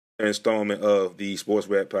installment of the Sports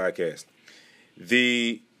Rap Podcast.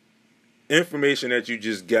 The information that you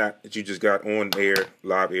just got on air,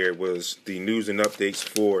 live air, was the news and updates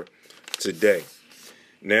for today.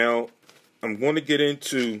 Now, I'm going to get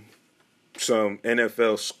into some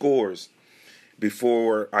NFL scores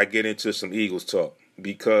before I get into some Eagles talk,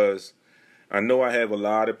 because I know I have a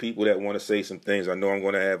lot of people that want to say some things. I know I'm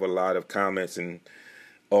going to have a lot of comments and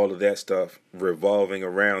all of that stuff revolving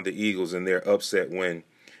around the Eagles and their upset win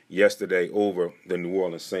yesterday over the New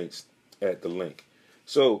Orleans Saints at the Link.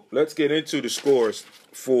 So let's get into the scores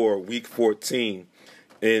for Week 14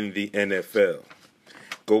 in the NFL.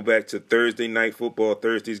 Go back to Thursday Night Football,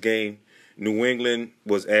 Thursday's game. New England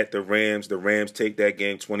was at the Rams. The Rams take that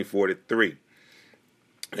game 24-3.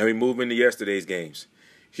 Now we move into yesterday's games.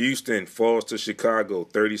 Houston falls to Chicago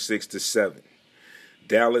 36-7.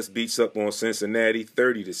 Dallas beats up on Cincinnati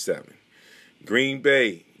 30-7. Green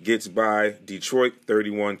Bay gets by Detroit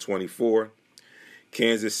 31-24.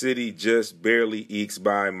 Kansas City just barely ekes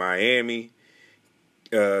by Miami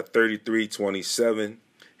 33-27.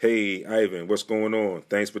 Hey, Ivan, what's going on?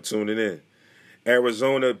 Thanks for tuning in.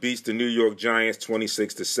 Arizona beats the New York Giants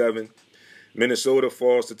 26-7. Minnesota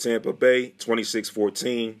falls to Tampa Bay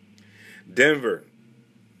 26-14. Denver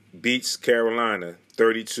beats Carolina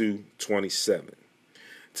 32-27.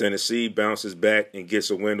 Tennessee bounces back and gets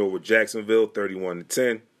a win over Jacksonville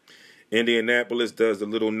 31-10. Indianapolis does the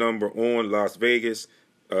little number on Las Vegas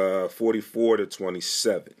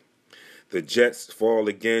 44-27. The Jets fall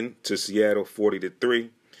again to Seattle 40-3.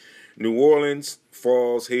 New Orleans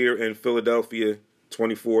falls here in Philadelphia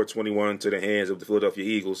 24-21 to the hands of the Philadelphia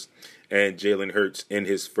Eagles and Jalen Hurts in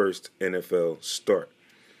his first NFL start.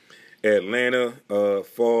 Atlanta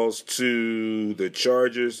falls to the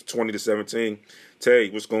Chargers 20-17. Tay,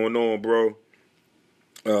 what's going on, bro?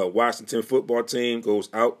 Washington football team goes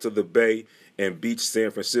out to the Bay and beats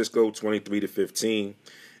San Francisco 23-15.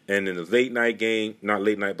 And in the late night game, not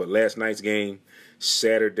late night, but last night's game,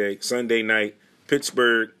 Sunday night,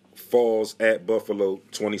 Pittsburgh falls at Buffalo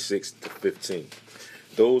 26-15.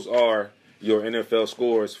 Those are your NFL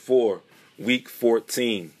scores for Week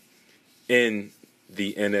 14 in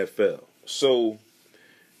the NFL. So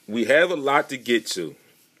we have a lot to get to.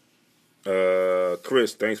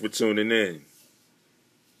 Chris, thanks for tuning in.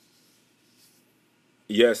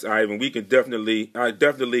 Yes, Ivan, I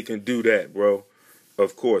definitely can do that, bro.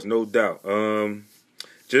 Of course, no doubt.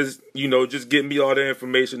 Just get me all the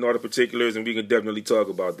information, all the particulars, and we can definitely talk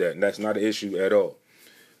about that. And that's not an issue at all.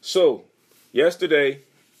 So, yesterday,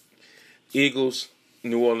 Eagles,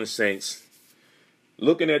 New Orleans Saints.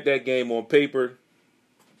 Looking at that game on paper,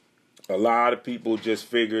 a lot of people just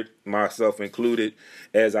figured, myself included,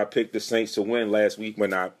 as I picked the Saints to win last week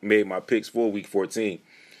when I made my picks for Week 14,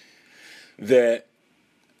 that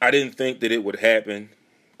I didn't think that it would happen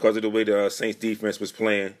because of the way the Saints defense was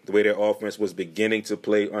playing, the way their offense was beginning to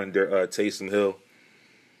play under Taysom Hill,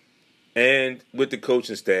 and with the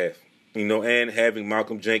coaching staff, and having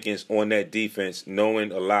Malcolm Jenkins on that defense,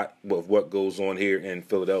 knowing a lot of what goes on here in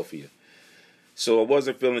Philadelphia. So I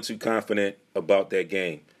wasn't feeling too confident about that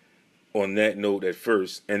game on that note at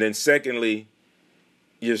first. And then secondly,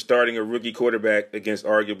 you're starting a rookie quarterback against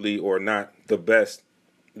arguably or not the best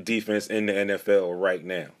defense in the NFL right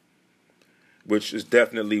now, which is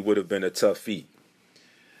definitely would have been a tough feat.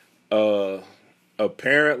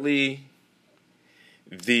 Apparently,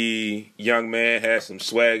 the young man has some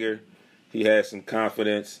swagger. He has some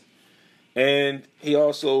confidence. And he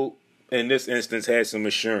also, in this instance, has some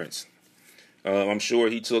assurance. I'm sure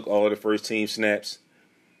he took all of the first team snaps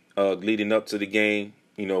leading up to the game.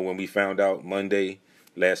 When we found out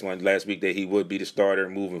last week that he would be the starter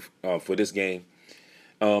moving for this game.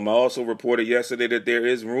 I also reported yesterday that there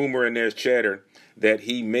is rumor and there's chatter that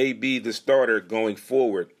he may be the starter going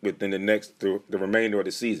forward within the remainder of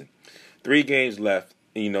the season. 3 games left.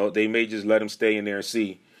 They may just let him stay in there and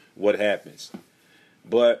see what happens.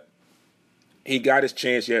 But he got his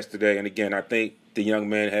chance yesterday, and again, I think the young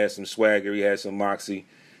man has some swagger. He has some moxie.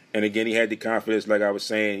 And again, he had the confidence, like I was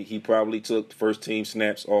saying. He probably took first team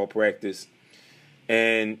snaps all practice.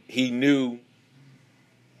 And he knew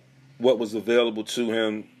what was available to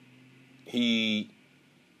him. He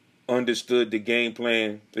understood the game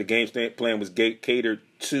plan. The game plan was catered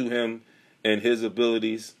to him and his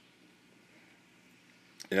abilities.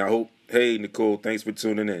 And I hope, hey, Nicole, thanks for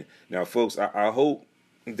tuning in. Now, folks, I hope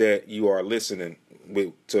that you are listening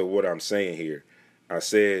to what I'm saying here. I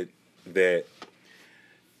said that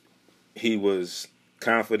he was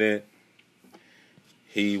confident.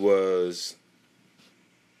 He was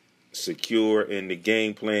secure in the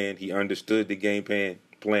game plan. He understood the game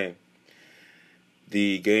plan.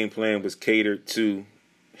 The game plan was catered to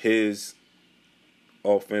his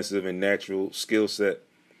offensive and natural skill set.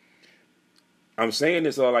 I'm saying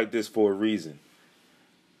this all like this for a reason.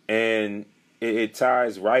 And it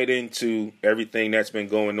ties right into everything that's been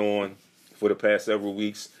going on for the past several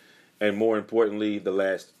weeks, and more importantly, the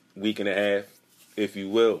last week and a half, if you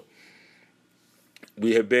will.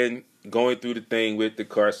 We have been going through the thing with the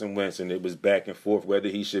Carson Wentz, and it was back and forth whether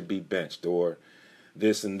he should be benched or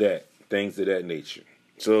this and that, things of that nature.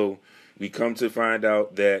 So we come to find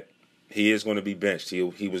out that he is going to be benched.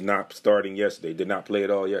 He was not starting yesterday, did not play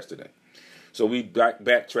at all yesterday. So we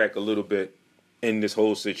backtrack a little bit in this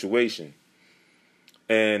whole situation.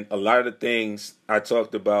 And a lot of the things I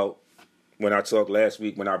talked about when I talked last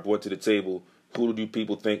week, when I brought to the table, who do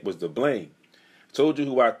people think was to blame? I told you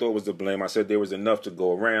who I thought was to blame. I said there was enough to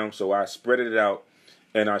go around, so I spread it out,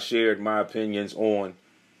 and I shared my opinions on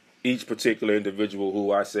each particular individual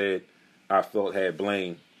who I said I felt had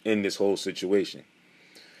blame in this whole situation.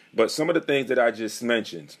 But some of the things that I just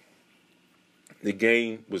mentioned, the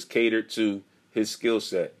game was catered to his skill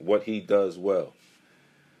set, what he does well.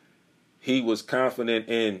 He was confident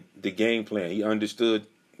in the game plan. He understood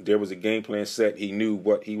there was a game plan set. He knew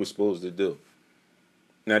what he was supposed to do.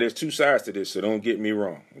 Now, there's two sides to this, so don't get me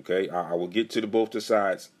wrong, okay? I will get to both the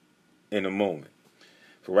sides in a moment.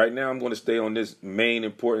 For right now, I'm going to stay on this main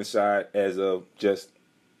important side as of just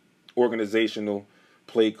organizational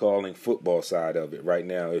play calling football side of it right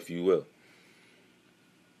now, if you will.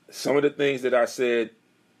 Some of the things that I said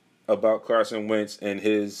about Carson Wentz and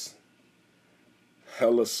his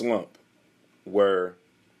hella slump were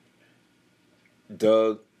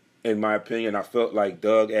Doug, in my opinion, I felt like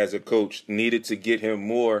Doug as a coach needed to get him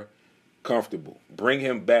more comfortable, bring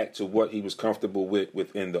him back to what he was comfortable with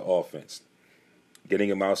within the offense, getting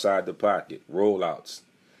him outside the pocket, rollouts,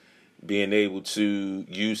 being able to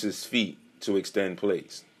use his feet to extend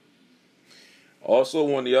plays.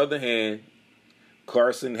 Also, on the other hand,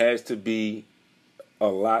 Carson has to be a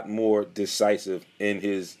lot more decisive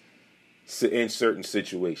in certain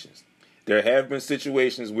situations. There have been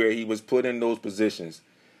situations where he was put in those positions,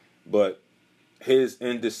 but his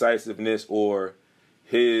indecisiveness or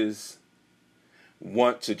his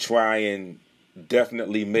want to try and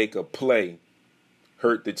definitely make a play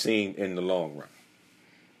hurt the team in the long run.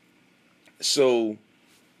 So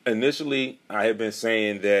initially, I had been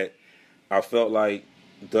saying that I felt like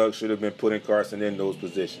Doug should have been putting Carson in those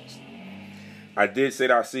positions. I did say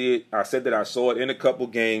that I see it. I said that I saw it in a couple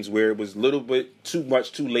games where it was a little bit too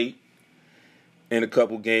much too late. In a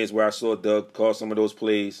couple games where I saw Doug call some of those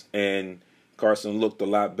plays, and Carson looked a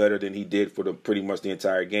lot better than he did for pretty much the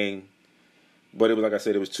entire game. But it was, like I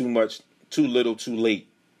said, it was too much, too little, too late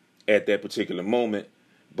at that particular moment.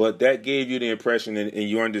 But that gave you the impression, and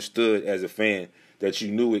you understood as a fan that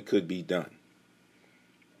you knew it could be done.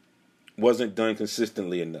 Wasn't done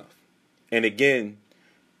consistently enough. And again,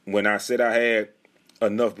 when I said I had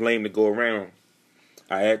enough blame to go around,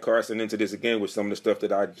 I add Carson into this again with some of the stuff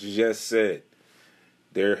that I just said.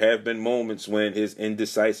 There have been moments when his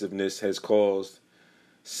indecisiveness has caused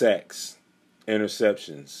sacks,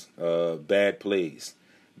 interceptions, bad plays,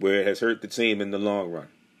 where it has hurt the team in the long run.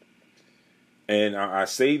 And I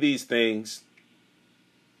say these things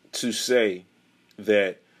to say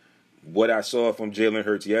that what I saw from Jalen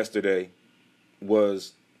Hurts yesterday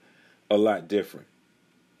was a lot different.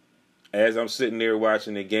 As I'm sitting there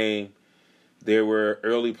watching the game, there were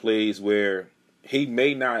early plays where he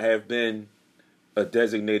may not have been a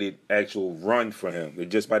designated actual run for him. It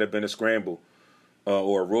just might have been a scramble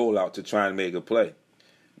or a rollout to try and make a play.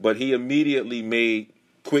 But he immediately made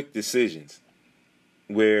quick decisions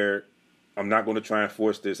where I'm not going to try and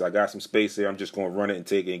force this. I got some space here. I'm just going to run it and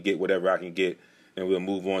take it and get whatever I can get, and we'll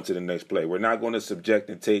move on to the next play. We're not going to subject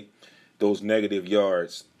and take those negative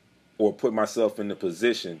yards or put myself in the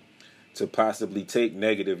position to possibly take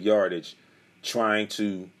negative yardage trying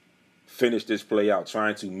to finish this play out,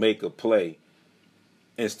 trying to make a play,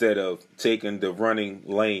 instead of taking the running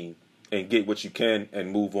lane and get what you can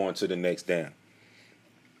and move on to the next down.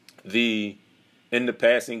 In the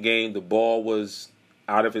passing game, the ball was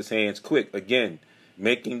out of his hands quick. Again,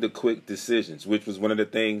 making the quick decisions, which was one of the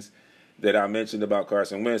things that I mentioned about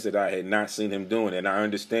Carson Wentz that I had not seen him doing. And I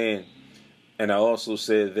understand. And I also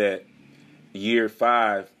said that year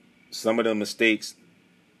 5, some of the mistakes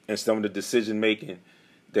and some of the decision-making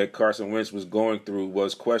that Carson Wentz was going through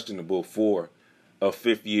was questionable for a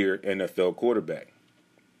fifth-year NFL quarterback.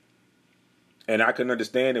 And I can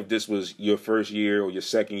understand if this was your first year or your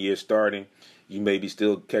second year starting, you may be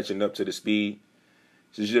still catching up to the speed.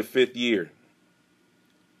 This is your 5th year,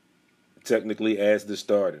 technically, as the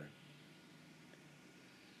starter.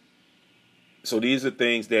 So these are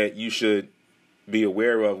things that you should be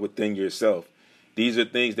aware of within yourself. These are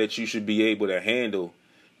things that you should be able to handle.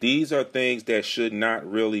 These are things that should not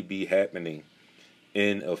really be happening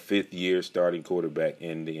in a fifth-year starting quarterback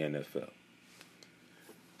in the NFL.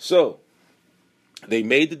 So, they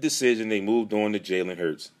made the decision. They moved on to Jalen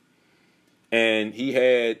Hurts. And he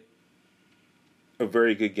had a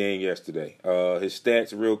very good game yesterday. His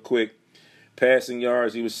stats real quick. Passing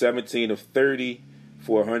yards, he was 17 of 30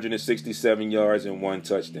 for 167 yards and 1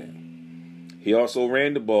 touchdown. He also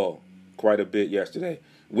ran the ball quite a bit yesterday,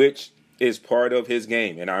 which is part of his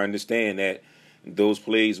game. And I understand that those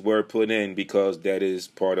plays were put in because that is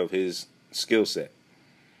part of his skill set.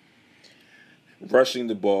 Rushing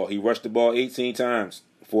the ball, he rushed the ball 18 times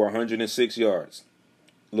for 106 yards.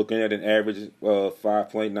 Looking at an average of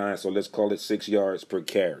 5.9, so let's call it 6 yards per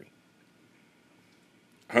carry.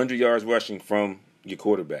 100 yards rushing from your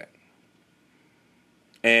quarterback.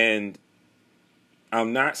 And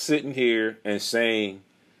I'm not sitting here and saying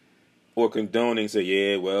or condoning, say,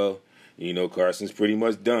 yeah, well, Carson's pretty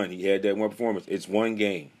much done. He had that one performance. It's one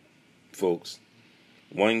game, folks.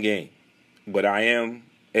 One game. But I am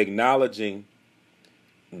acknowledging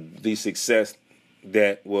the success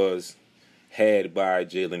that was had by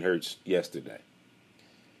Jalen Hurts yesterday.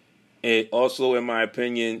 And also, in my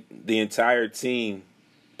opinion, the entire team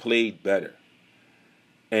played better.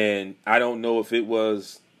 And I don't know if it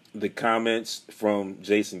was the comments from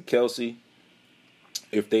Jason Kelce,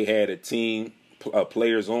 if they had a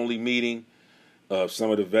players-only meeting, some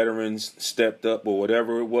of the veterans stepped up or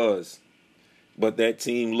whatever it was. But that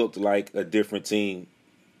team looked like a different team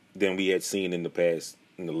than we had seen in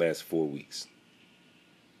the last 4 weeks.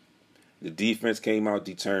 The defense came out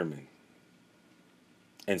determined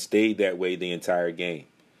and stayed that way the entire game.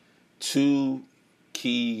 2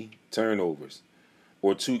 key turnovers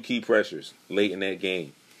or 2 key pressures late in that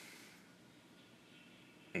game.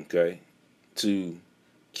 Okay, to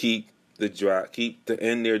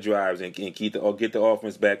end their drives and get the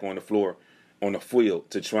offense back on the floor, on the field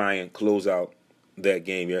to try and close out that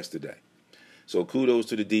game yesterday. So kudos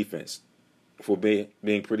to the defense for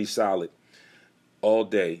being pretty solid all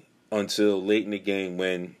day until late in the game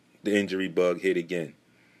when the injury bug hit again.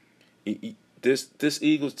 This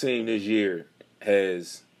Eagles team this year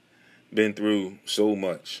has been through so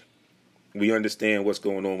much. We understand what's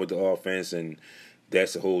going on with the offense, and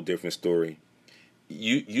that's a whole different story.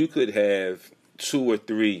 You could have 2 or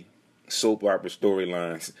 3 soap opera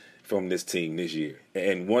storylines from this team this year,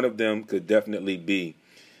 and one of them could definitely be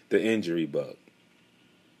the injury bug.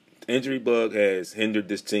 The injury bug has hindered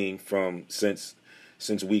this team since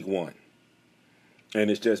week 1, and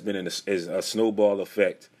it's just been a snowball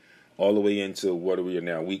effect all the way into what are we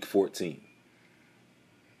now, week 14.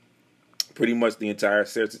 Pretty much the entire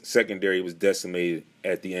secondary was decimated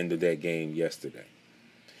at the end of that game yesterday.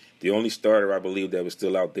 The only starter I believe that was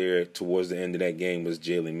still out there towards the end of that game was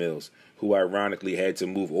Jalen Mills, who ironically had to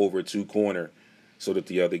move over to corner so that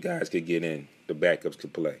the other guys could get in, the backups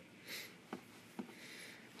could play.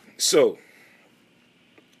 So,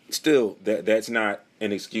 still, that's not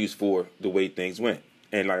an excuse for the way things went.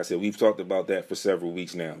 And like I said, we've talked about that for several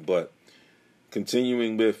weeks now. But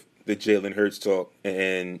continuing with the Jalen Hurts talk,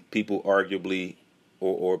 and people arguably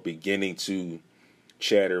or beginning to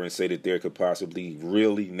chatter and say that there could possibly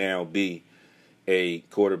really now be a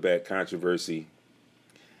quarterback controversy.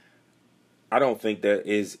 I don't think that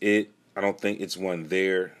is it. I don't think it's one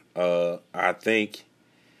there. I think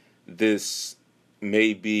this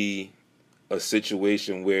may be a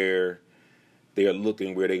situation where they are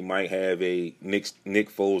looking where they might have a Nick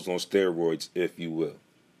Foles on steroids, if you will.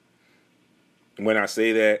 When I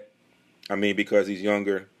say that, I mean because he's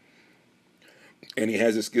younger and he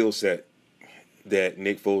has a skill set that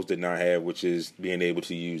Nick Foles did not have, which is being able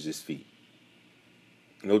to use his feet.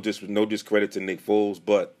 No discredit to Nick Foles,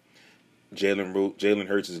 but Jalen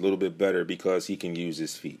Hurts is a little bit better because he can use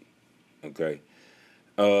his feet. Okay,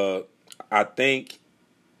 I think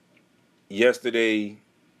yesterday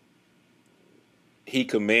he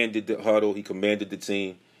commanded the huddle, he commanded the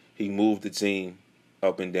team, he moved the team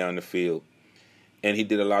up and down the field, and he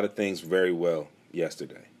did a lot of things very well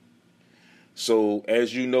yesterday. So,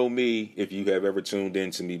 as you know me, if you have ever tuned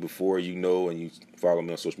in to me before, you know, and you follow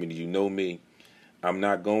me on social media, you know me, I'm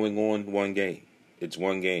not going on one game. It's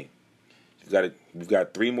one game. We've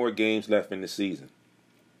got 3 more games left in the season.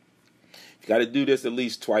 You've got to do this at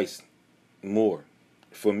least twice more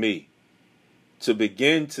for me to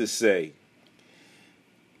begin to say,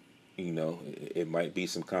 it might be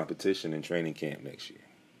some competition in training camp next year.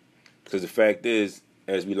 Because the fact is,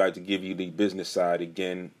 as we like to give you the business side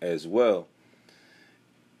again as well,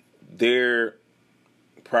 there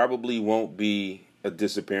probably won't be a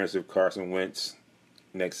disappearance of Carson Wentz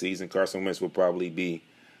next season. Carson Wentz will probably be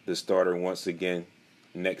the starter once again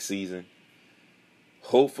next season.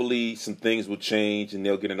 Hopefully some things will change and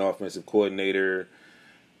they'll get an offensive coordinator,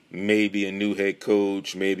 maybe a new head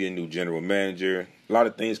coach, maybe a new general manager. A lot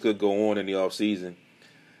of things could go on in the offseason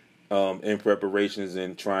in preparations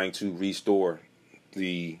and trying to restore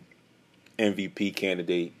the MVP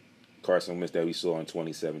candidate Carson Wentz that we saw in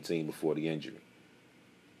 2017 before the injury.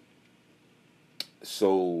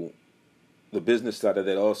 So the business side of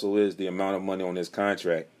that also is the amount of money on his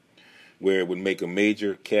contract, where it would make a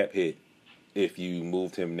major cap hit if you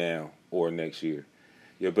moved him now or next year.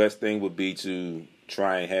 Your best thing would be to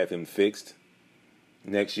try and have him fixed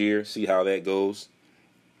next year, see how that goes.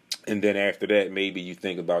 And then after that, maybe you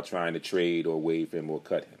think about trying to trade or waive him or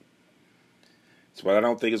cut him. So I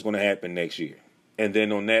don't think it's going to happen next year. And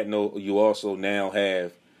then on that note, you also now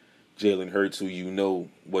have Jalen Hurts, who you know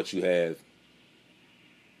what you have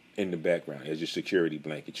in the background as your security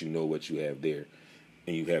blanket. You know what you have there,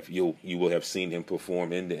 and you will have seen him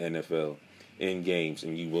perform in the NFL in games,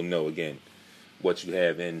 and you will know again what you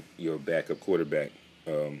have in your backup quarterback,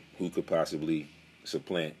 who could possibly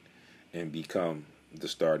supplant and become the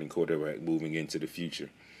starting quarterback moving into the future.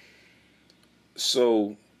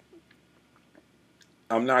 So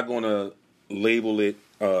I'm not going to label it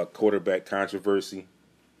quarterback controversy.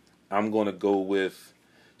 I'm going to go with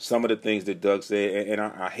some of the things that Doug said, and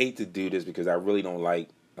I hate to do this because I really don't like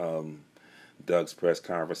Doug's press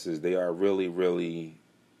conferences. They are really, really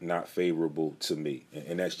not favorable to me,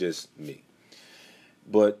 and that's just me.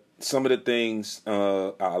 But some of the things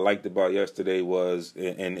I liked about yesterday was,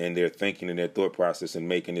 and their thinking and their thought process in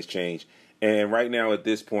making this change. And right now at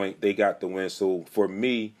this point, they got the win. So for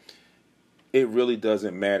me, it really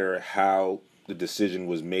doesn't matter how the decision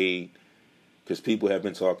was made, because people have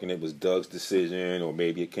been talking it was Doug's decision or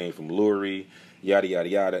maybe it came from Lurie, yada, yada,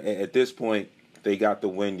 yada. At this point, they got the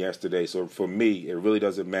win yesterday. So for me, it really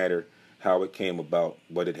doesn't matter how it came about,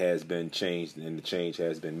 but it has been changed and the change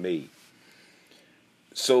has been made.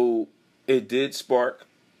 So it did spark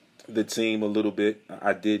the team a little bit.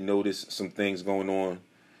 I did notice some things going on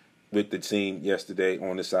with the team yesterday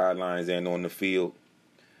on the sidelines and on the field.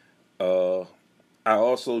 I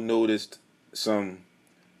also noticed some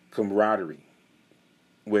camaraderie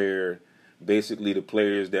where basically the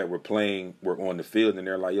players that were playing were on the field and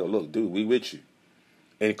they're like, yo, look, dude, we with you.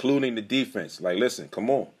 Including the defense. Like, listen, come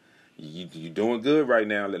on. You're doing good right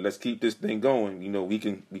now. Let's keep this thing going. You know, we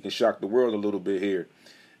can shock the world a little bit here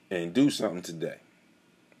and do something today.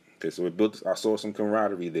 Okay, so I saw some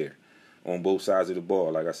camaraderie there on both sides of the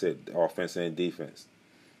ball. Like I said, offense and defense.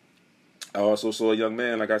 I also saw a young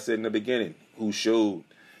man, like I said in the beginning, who showed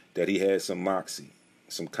that he had some moxie,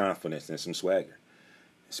 some confidence, and some swagger.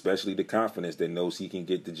 Especially the confidence that knows he can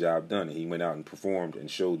get the job done. And he went out and performed and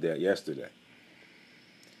showed that yesterday.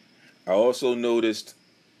 I also noticed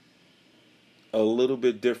a little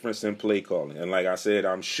bit difference in play calling. And like I said,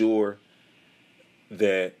 I'm sure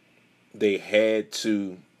that they had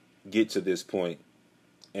to get to this point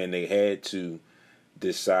and they had to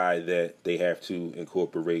decide that they have to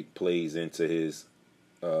incorporate plays into his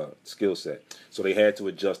skill set. So they had to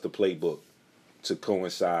adjust the playbook to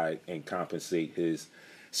coincide and compensate his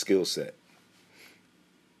skill set.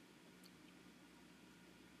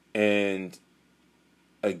 And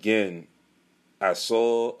again, I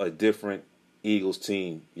saw a different Eagles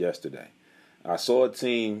team yesterday. I saw a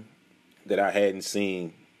team that I hadn't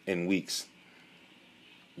seen in weeks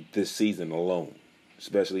this season alone,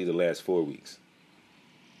 especially the last 4 weeks.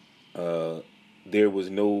 There was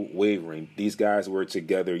no wavering. These guys were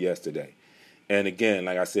together yesterday. And again,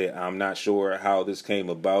 like I said, I'm not sure how this came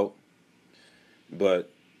about, but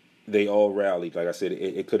they all rallied. Like I said,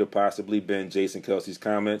 it could have possibly been Jason Kelce's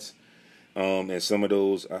comments. And some of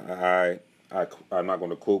those, I'm not going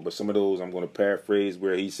to quote, but some of those I'm going to paraphrase,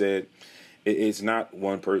 where he said, it's not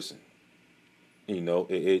one person. You know,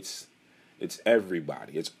 it's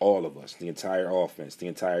everybody. It's all of us, the entire offense, the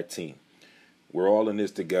entire team. We're all in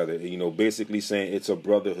this together, you know, basically saying it's a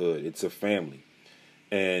brotherhood, it's a family.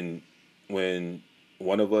 And when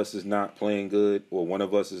one of us is not playing good or one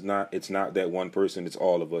of us is not, it's not that one person, it's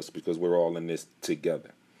all of us, because we're all in this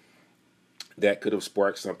together. That could have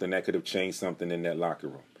sparked something, that could have changed something in that locker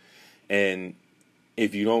room. And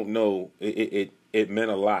if you don't know, it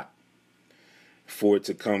meant a lot for it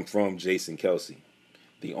to come from Jason Kelce,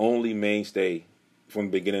 the only mainstay from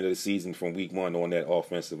the beginning of the season, from week one, on that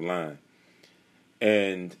offensive line.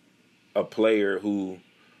 And a player who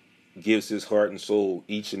gives his heart and soul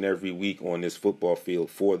each and every week on this football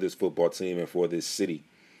field for this football team and for this city.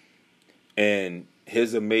 And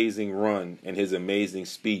his amazing run and his amazing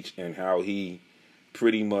speech and how he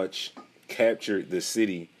pretty much captured the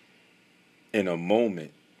city in a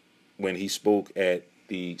moment when he spoke at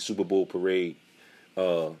the Super Bowl parade,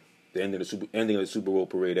 the ending of the Super Bowl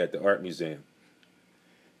parade at the Art Museum.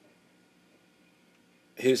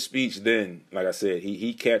 His speech then, like I said,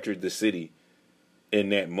 he captured the city in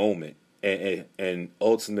that moment and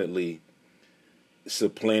ultimately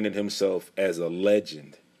supplanted himself as a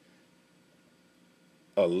legend,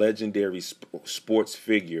 a legendary sports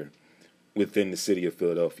figure within the city of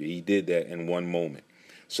Philadelphia. He did that in one moment.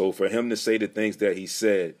 So for him to say the things that he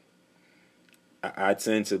said, I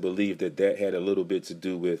tend to believe that had a little bit to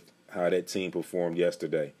do with how that team performed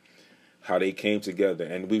yesterday, how they came together.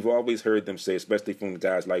 And we've always heard them say, especially from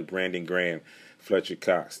guys like Brandon Graham, Fletcher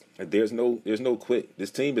Cox, there's no quit.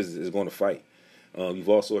 This team is going to fight. You've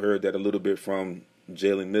also heard that a little bit from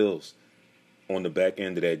Jalen Mills on the back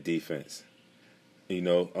end of that defense. You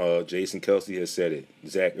know, Jason Kelce has said it.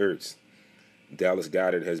 Zach Ertz. Dallas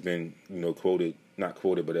Goedert has been, not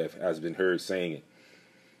quoted, but has been heard saying it.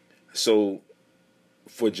 So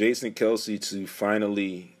for Jason Kelce to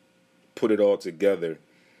finally put it all together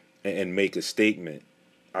and make a statement,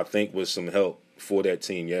 I think was some help for that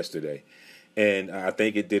team yesterday. And I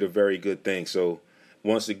think it did a very good thing. So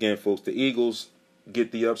once again, folks, the Eagles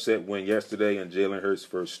get the upset win yesterday on Jalen Hurts'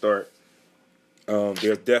 first start.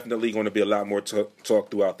 There's definitely going to be a lot more talk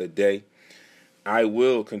throughout the day. I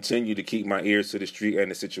will continue to keep my ears to the street and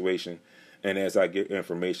the situation. And as I get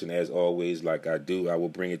information, as always, like I do, I will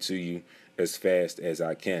bring it to you as fast as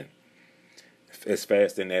I can. As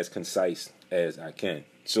fast and as concise as I can.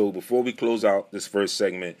 So before we close out this first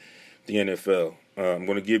segment, the NFL, I'm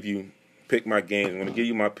going to pick my games. I'm going to give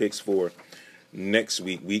you my picks for next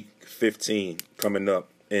week, week 15, coming up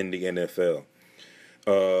in the NFL.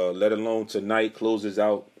 Let alone tonight closes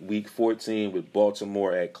out week 14 with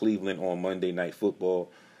Baltimore at Cleveland on Monday Night Football.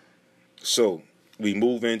 So we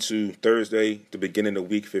move into Thursday, the beginning of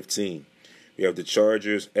week 15. We have the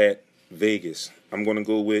Chargers at Vegas. I'm going to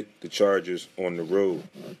go with the Chargers on the road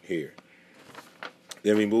here.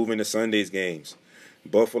 Then we move into Sunday's games.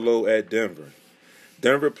 Buffalo at Denver.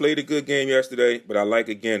 Denver played a good game yesterday, but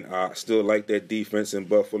I still like that defense in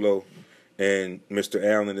Buffalo. And Mr.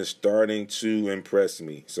 Allen is starting to impress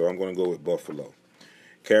me. So I'm going to go with Buffalo.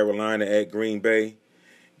 Carolina at Green Bay.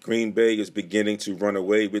 Green Bay is beginning to run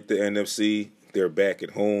away with the NFC. They're back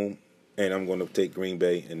at home. And I'm going to take Green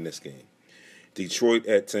Bay in this game. Detroit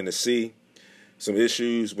at Tennessee. Some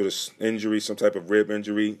issues with an injury, some type of rib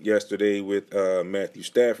injury yesterday with Matthew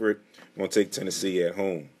Stafford. I'm going to take Tennessee at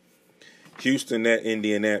home. Houston at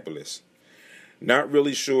Indianapolis. Not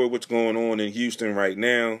really sure what's going on in Houston right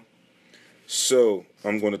now. So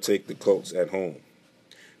I'm going to take the Colts at home.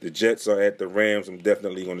 The Jets are at the Rams. I'm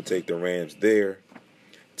definitely going to take the Rams there.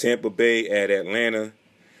 Tampa Bay at Atlanta.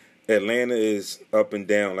 Atlanta is up and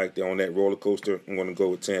down like they're on that roller coaster. I'm going to go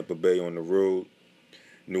with Tampa Bay on the road.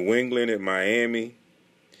 New England at Miami.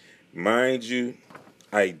 Mind you,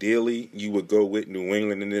 ideally, you would go with New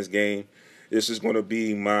England in this game. This is going to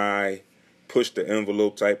be my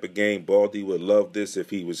push-the-envelope type of game. Baldy would love this if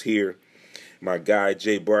he was here. My guy,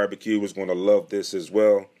 Jay Barbecue, was going to love this as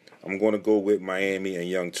well. I'm going to go with Miami and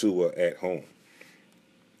young Tua at home.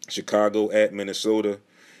 Chicago at Minnesota.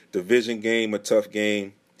 Division game, a tough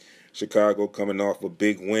game. Chicago coming off a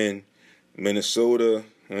big win. Minnesota,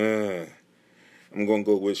 I'm going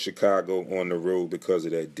to go with Chicago on the road because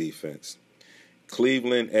of that defense.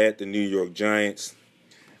 Cleveland at the New York Giants.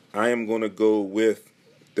 I am going to go with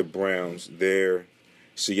the Browns there.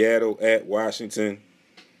 Seattle at Washington.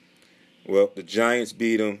 Well, the Giants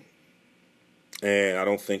beat them, and I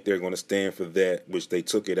don't think they're going to stand for that, which they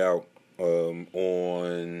took it out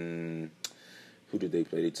on – who did they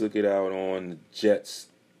play? They took it out on the Jets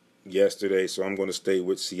yesterday, so I'm going to stay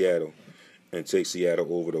with Seattle and take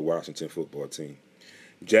Seattle over the Washington football team.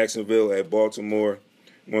 Jacksonville at Baltimore.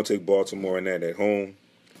 I'm going to take Baltimore in that at home.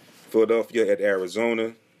 Philadelphia at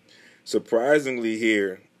Arizona. Surprisingly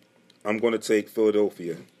here, I'm going to take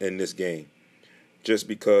Philadelphia in this game just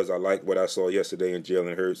because I like what I saw yesterday in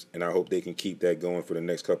Jalen Hurts, and I hope they can keep that going for the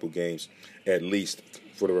next couple games, at least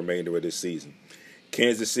for the remainder of this season.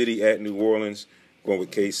 Kansas City at New Orleans, going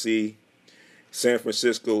with KC. San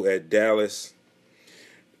Francisco at Dallas.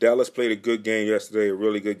 Dallas played a good game yesterday, a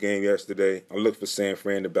really good game yesterday. I look for San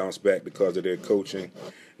Fran to bounce back because of their coaching.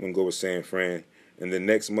 I'm going to go with San Fran. And then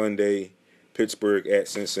next Monday, Pittsburgh at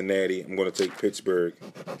Cincinnati. I'm going to take Pittsburgh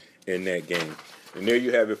in that game. And there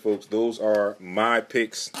you have it, folks. Those are my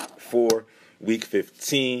picks for Week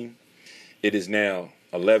 15. It is now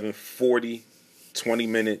 11:40, 20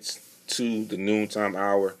 minutes to the noontime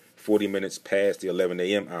hour, 40 minutes past the 11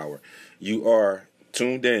 a.m. hour. You are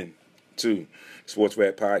tuned in to Sports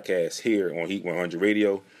Rap Podcast here on Heat 100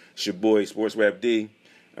 Radio. It's your boy, Sports Rap D.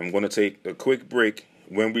 I'm going to take a quick break.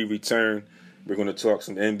 When we return, we're going to talk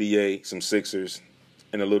some NBA, some Sixers,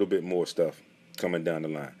 and a little bit more stuff coming down the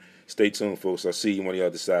line. Stay tuned, folks. I'll see you on the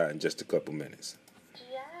other side in just a couple minutes.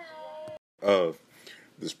 Of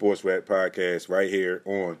the Sports Rap Podcast right here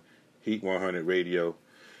on Heat 100 Radio.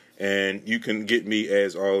 And you can get me,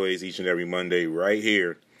 as always, each and every Monday right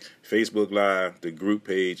here. Facebook Live, the group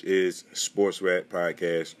page is Sports Rap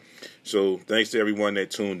Podcast. So thanks to everyone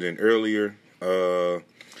that tuned in earlier.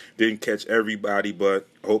 Didn't catch everybody, but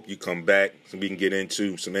hope you come back so we can get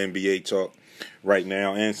into some NBA talk right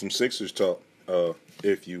now and some Sixers talk,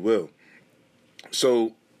 if you will.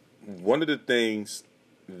 So one of the things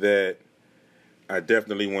that I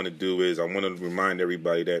definitely want to do is I want to remind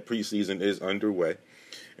everybody that preseason is underway.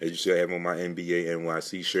 As you see, I have on my NBA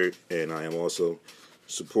NYC shirt, and I am also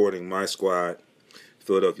supporting my squad,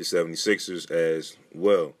 Philadelphia 76ers, as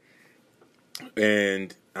well.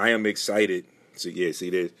 And I am excited. See this.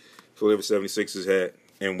 Philadelphia 76ers hat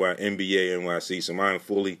NBA NYC, so I am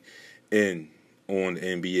fully in on the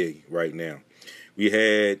NBA right now. We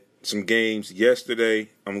had some games yesterday.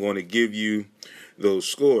 I'm going to give you those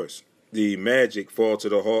scores. The Magic fall to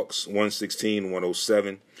the Hawks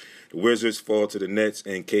 116-107. The Wizards fall to the Nets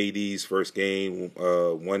in KD's first game,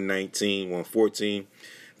 119-114.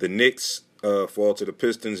 The Knicks fall to the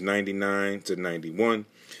Pistons 99-91.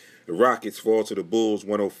 The Rockets fall to the Bulls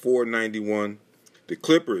 104-91. The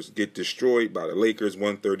Clippers get destroyed by the Lakers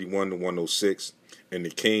 131-106. And the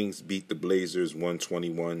Kings beat the Blazers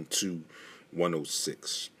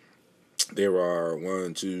 121-106. There are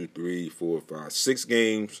 6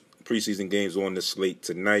 games, preseason games on the slate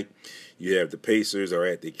tonight. You have the Pacers are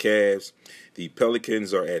at the Cavs. The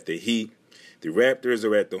Pelicans are at the Heat. The Raptors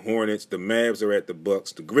are at the Hornets. The Mavs are at the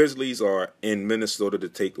Bucks. The Grizzlies are in Minnesota to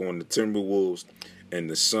take on the Timberwolves. And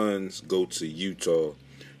the Suns go to Utah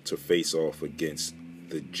to face off against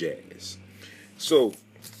the Jazz. So,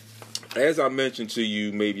 as I mentioned to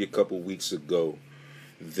you maybe a couple weeks ago,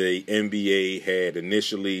 the NBA had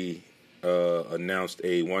initially announced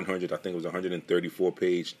a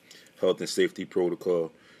 134-page health and safety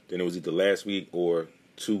protocol. Then it was either last week or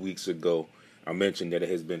 2 weeks ago, I mentioned that it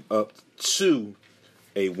has been up to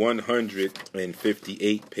a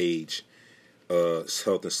 158-page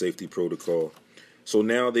health and safety protocol. So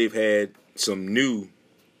now they've had some new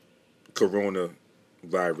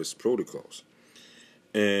coronavirus protocols.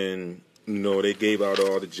 And, they gave out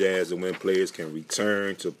all the jazz and when players can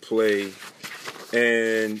return to play.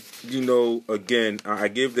 And, again, I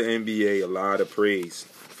give the NBA a lot of praise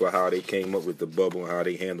for how they came up with the bubble and how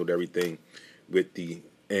they handled everything with the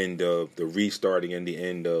end of the restarting and the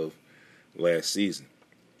end of last season.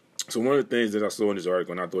 So one of the things that I saw in this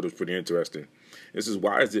article, and I thought it was pretty interesting, this is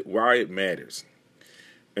why it matters.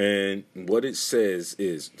 And what it says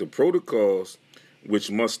is the protocols, which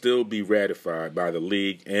must still be ratified by the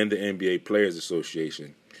league and the NBA Players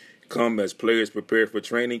Association, come as players prepare for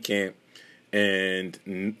training camp and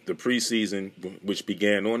the preseason, which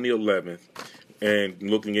began on the 11th, and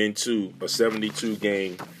looking into a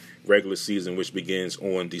 72-game regular season, which begins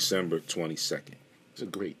on December 22nd. It's a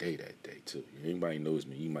great day that day, too. If anybody knows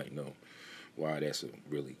me, you might know why that's a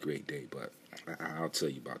really great day, but I'll tell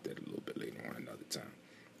you about that a little bit later on another time.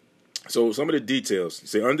 So some of the details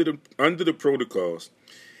say under the protocols,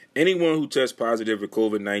 anyone who tests positive for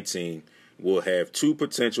COVID-19 will have 2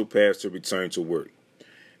 potential paths to return to work.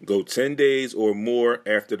 Go 10 days or more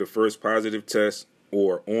after the first positive test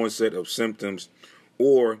or onset of symptoms,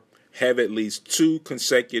 or have at least 2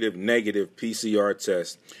 consecutive negative PCR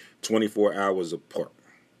tests 24 hours apart.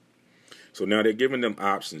 So now they're giving them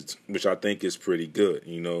options, which I think is pretty good.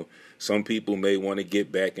 Some people may want to get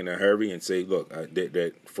back in a hurry and say, look,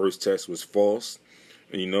 that first test was false.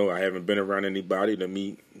 And, I haven't been around anybody. Let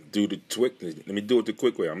me do it the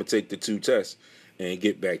quick way. I'm going to take the 2 tests and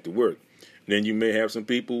get back to work. Then you may have some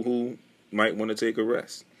people who might want to take a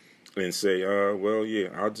rest and say,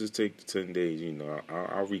 I'll just take the 10 days.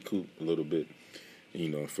 I'll recoup a little bit,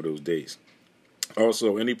 for those days.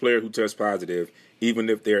 Also, any player who tests positive, even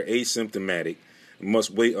if they're asymptomatic, must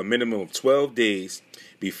wait a minimum of 12 days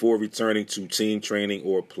before returning to team training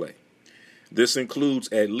or play. This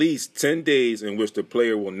includes at least 10 days in which the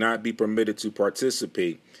player will not be permitted to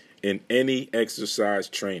participate in any exercise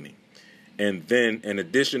training, and then an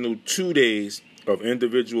additional 2 days of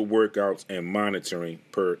individual workouts and monitoring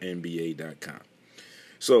per NBA.com.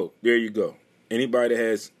 So there you go. Anybody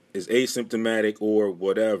that is asymptomatic or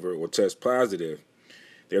whatever, or test positive,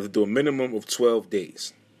 they have to do a minimum of 12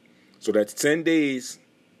 days. So that's 10 days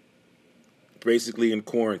basically in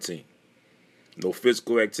quarantine. No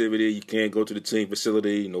physical activity. You can't go to the team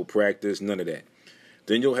facility. No practice. None of that.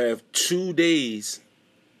 Then you'll have 2 days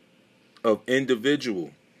of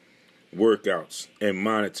individual workouts and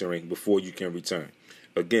monitoring before you can return.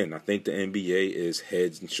 Again, I think the NBA is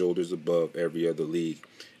heads and shoulders above every other league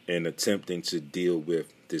in attempting to deal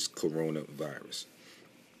with this coronavirus.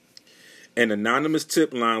 An anonymous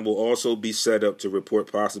tip line will also be set up to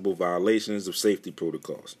report possible violations of safety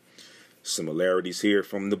protocols. Similarities here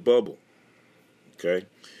from the bubble. Okay,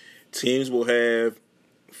 teams will have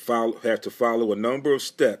to follow a number of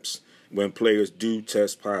steps when players do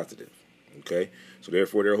test positive. Okay, so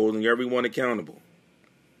therefore they're holding everyone accountable.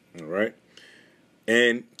 All right,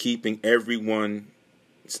 and keeping everyone's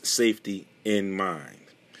safety in mind.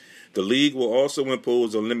 The league will also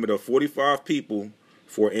impose a limit of 45 people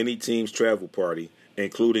for any team's travel party,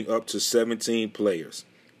 including up to 17 players.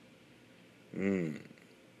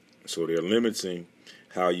 So they're limiting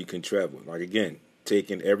how you can travel. Like, again,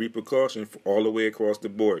 taking every precaution all the way across the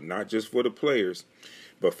board, not just for the players,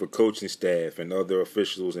 but for coaching staff and other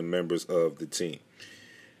officials and members of the team.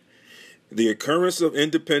 The occurrence of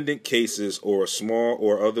independent cases or a small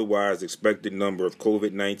or otherwise expected number of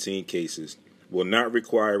COVID-19 cases will not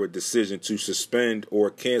require a decision to suspend or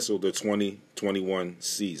cancel the 2021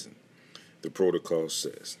 season, the protocol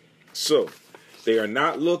says. So they are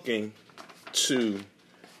not looking to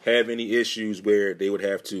have any issues where they would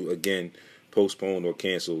have to, again, postpone or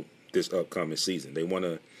cancel this upcoming season. They want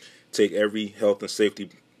to take every health and safety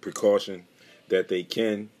precaution that they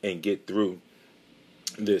can and get through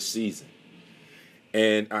this season.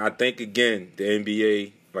 And I think, again, the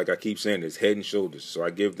NBA, like I keep saying, is head and shoulders. So I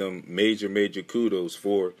give them major kudos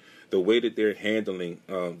for the way that they're handling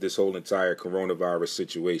this whole entire coronavirus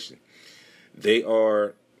situation. They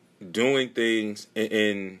are doing things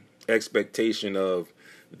in expectation of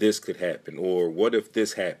this could happen, or what if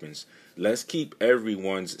this happens. Let's keep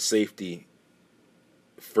everyone's safety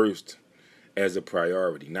first as a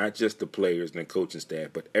priority, not just the players and the coaching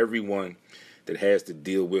staff, but everyone that has to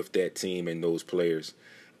deal with that team and those players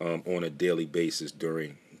on a daily basis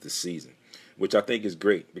during the season, which I think is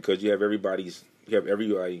great because you have everybody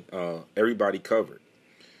covered.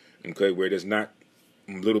 Okay, where there's not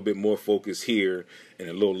a little bit more focus here and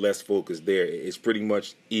a little less focus there. It's pretty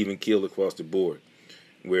much even keel across the board,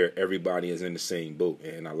 where everybody is in the same boat.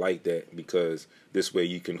 And I like that because this way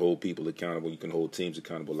you can hold people accountable. You can hold teams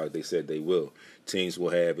accountable like they said they will. Teams will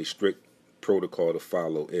have a strict protocol to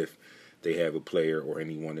follow if they have a player or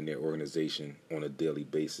anyone in their organization on a daily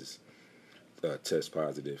basis test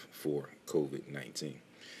positive for COVID-19.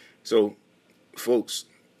 So, folks,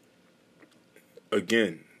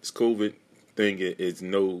 again, this COVID thing is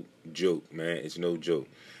no joke, man. It's no joke.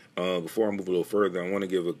 Before I move a little further, I want to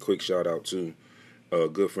give a quick shout out to a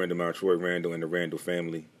good friend of mine, Troy Randall, and the Randall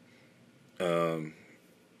family.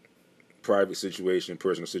 Private situation,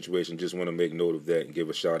 personal situation. Just want to make note of that and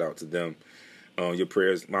give a shout out to them. Your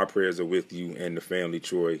prayers, my prayers are with you and the family,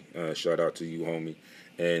 Troy. Shout out to you, homie,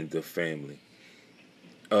 and the family.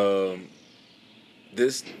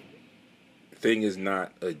 This thing is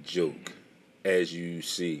not a joke, as you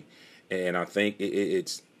see, and I think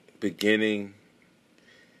it's beginning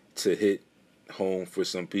to hit home for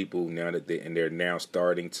some people now that they're now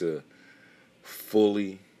starting to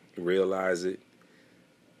fully realize it.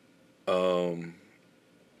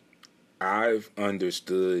 I've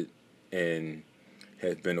understood and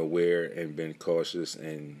have been aware and been cautious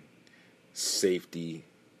and safety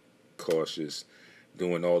cautious,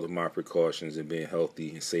 doing all of my precautions and being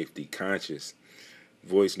healthy and safety conscious.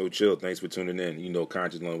 Voice No Chill, thanks for tuning in. You know,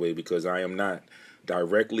 conscious along the way, because I am not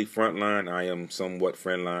directly frontline. I am somewhat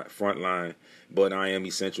frontline, but I am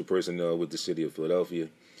essential personnel with the city of Philadelphia,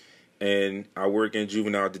 and I work in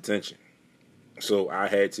juvenile detention. So I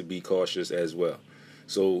had to be cautious as well.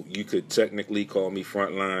 So you could technically call me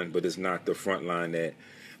frontline, but it's not the frontline that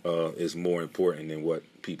is more important than what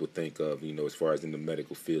people think of, you know, as far as in the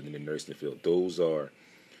medical field and the nursing field. Those are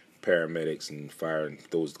paramedics and fire and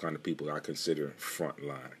those kind of people I consider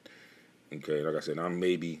frontline. Okay, like I said, I'm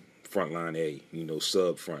maybe frontline A, you know,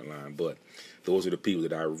 sub frontline, but those are the people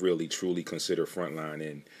that I really truly consider frontline,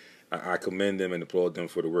 and I commend them and applaud them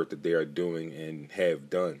for the work that they are doing and have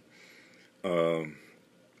done.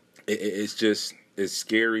 It's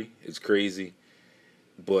scary, it's crazy,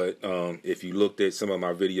 but if you looked at some of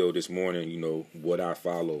my video this morning, you know what I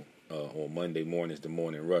follow on Monday mornings, the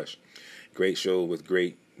Morning Rush. Great show with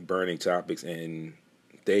great burning topics, and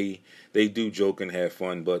they do joke and have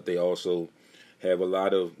fun, but they also have a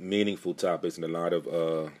lot of meaningful topics and a lot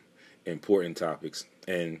of important topics.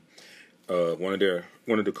 And one of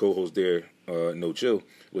the co-hosts there, No Chill,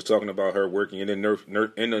 was talking about her working in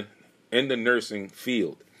the in the nursing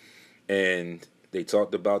field, and they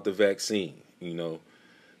talked about the vaccine.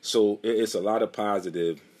 So it's a lot of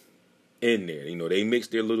positive in there. They mix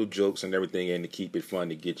their little jokes and everything in to keep it fun,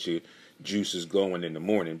 to get your juices going in the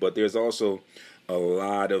morning. But there's also a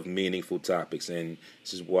lot of meaningful topics, and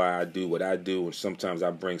this is why I do what I do, and sometimes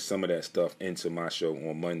I bring some of that stuff into my show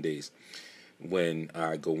on Mondays when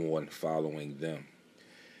I go on following them.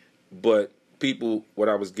 But people, what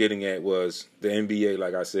I was getting at was the NBA,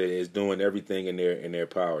 like I said, is doing everything in their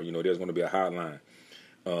power. There's going to be a hotline.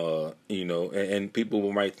 And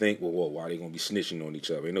people might think, well, why are they going to be snitching on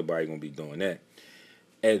each other? Ain't nobody going to be doing that.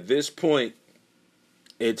 At this point,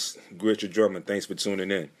 it's Richard Drummond. Thanks for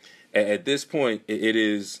tuning in. At this point, it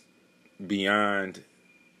is beyond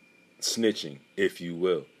snitching, if you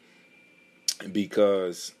will,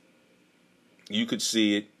 because you could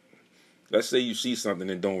see it. Let's say you see something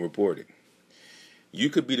and don't report it. You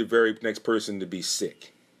could be the very next person to be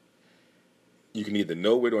sick. You can either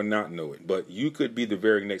know it or not know it, but you could be the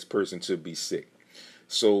very next person to be sick.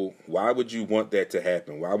 So why would you want that to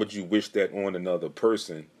happen? Why would you wish that on another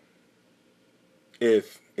person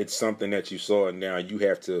if it's something that you saw and now you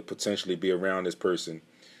have to potentially be around this person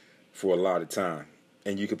for a lot of time,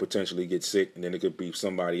 and you could potentially get sick, and then it could be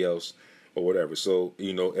somebody else or whatever. So,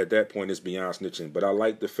 at that point, it's beyond snitching. But I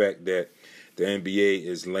like the fact that the NBA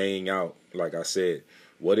is laying out, like I said,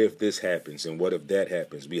 what if this happens and what if that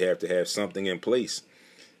happens? We have to have something in place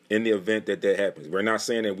in the event that happens. We're not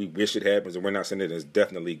saying that we wish it happens, and we're not saying that it's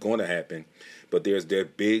definitely going to happen, but there's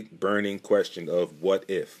that big burning question of what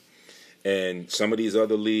if. And some of these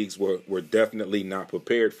other leagues were definitely not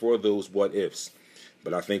prepared for those what ifs.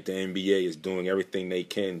 But I think the NBA is doing everything they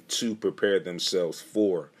can to prepare themselves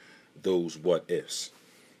for those what ifs.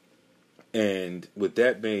 And with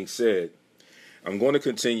that being said, I'm going to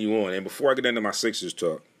continue on. And before I get into my Sixers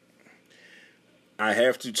talk, I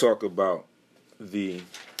have to talk about the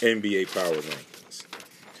NBA power rankings.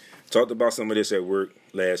 Talked about some of this at work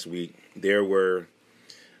last week. There were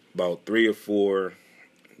about 3 or 4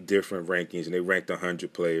 different rankings, and they ranked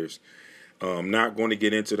 100 players. I'm not going to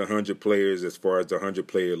get into the 100 players as far as the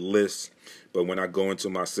 100-player list, but when I go into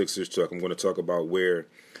my Sixers talk, I'm going to talk about where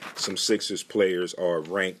some Sixers players are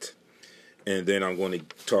ranked, and then I'm going to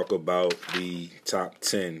talk about the top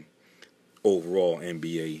 10 overall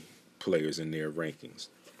NBA players in their rankings.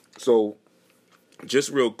 So, just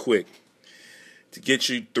real quick, to get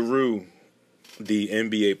you through the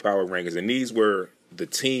NBA power rankings, and these were the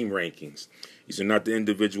team rankings. These are not the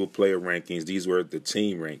individual player rankings. These were the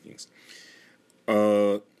team rankings.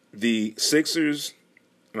 The Sixers,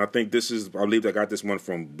 and I believe I got this one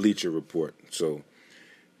from Bleacher Report. So,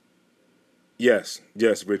 yes,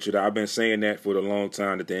 Richard, I've been saying that for a long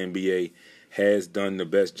time, that the NBA has done the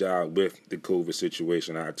best job with the COVID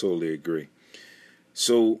situation. I totally agree.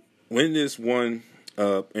 So, when this one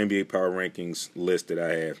NBA Power Rankings list that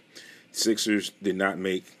I have, Sixers did not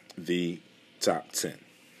make the top 10.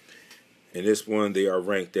 In this one, they are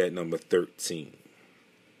ranked at number 13.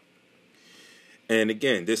 And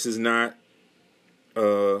again, this is not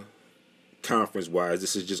conference-wise.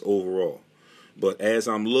 This is just overall. But as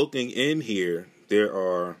I'm looking in here, there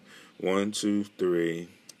are 1, 2, 3,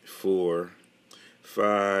 4,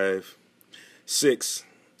 5, 6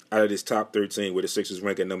 out of this top 13, where the Sixers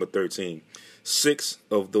rank at number 13. 6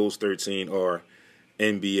 of those 13 are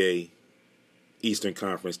NBA Eastern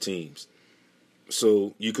Conference teams.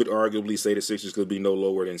 So you could arguably say the Sixers could be no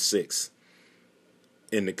lower than 6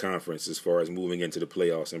 in the conference as far as moving into the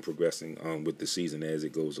playoffs and progressing with the season as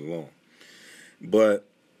it goes along. But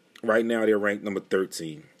right now they're ranked number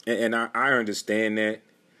 13. And I understand that.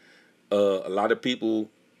 A lot of people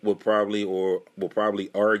will probably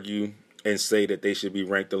argue and say that they should be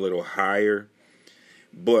ranked a little higher.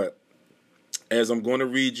 But as I'm going to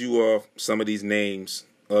read you off some of these names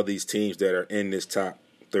of these teams that are in this top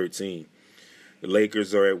 13. The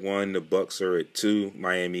Lakers are at 1, the Bucks are at 2,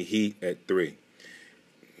 Miami Heat at 3.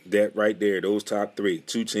 That right there, those top 3, the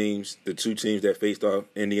 2 teams that faced off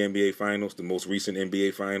in the NBA Finals, the most recent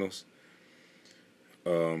NBA Finals.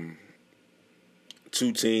 2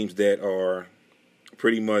 teams that are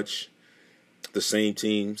pretty much the same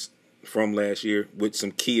teams from last year with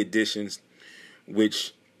some key additions,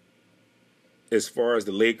 which, as far as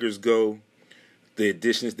the Lakers go, the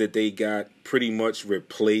additions that they got pretty much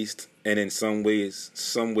replaced and in some ways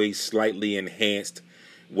slightly enhanced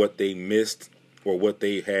what they missed or what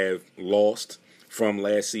they have lost from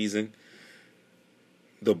last season.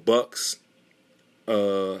 The Bucks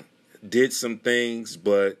did some things,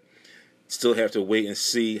 but still have to wait and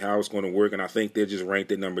see how it's going to work. And I think they're just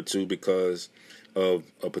ranked at number 2 because of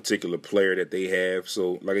a particular player that they have.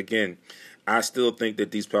 So, again, I still think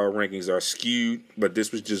that these power rankings are skewed, but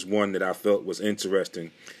this was just one that I felt was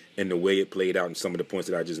interesting in the way it played out and some of the points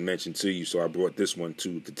that I just mentioned to you. So I brought this one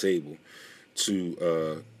to the table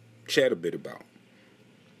to chat a bit about.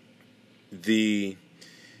 The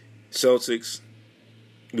Celtics,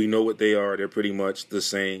 we know what they are. They're pretty much the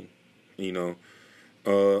same, you know.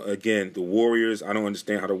 Again, the Warriors, I don't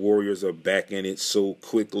understand how the Warriors are back in it so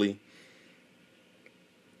quickly,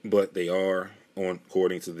 but they are,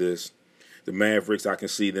 according to this. The Mavericks, I can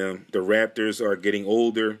see them. The Raptors are getting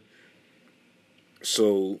older,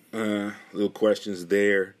 so little questions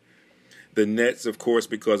there. The Nets, of course,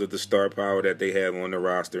 because of the star power that they have on the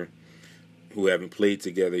roster, who haven't played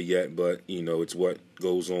together yet, but, you know, it's what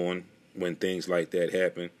goes on when things like that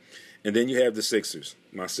happen. And then you have the Sixers,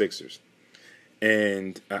 my Sixers.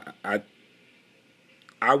 And I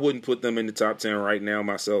wouldn't put them in the top 10 right now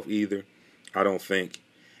myself either, I don't think.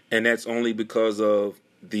 And that's only because of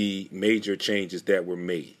the major changes that were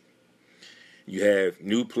made. You have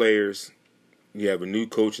new players, you have a new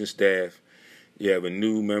coaching staff, you have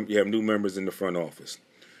new members in the front office.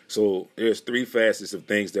 So there's three facets of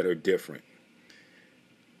things that are different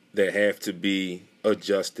that have to be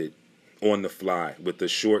adjusted on the fly with the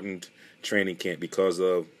shortened training camp because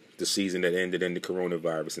of the season that ended in the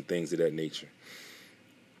coronavirus and things of that nature.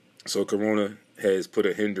 So Corona has put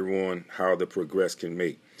a hinder on how the progress can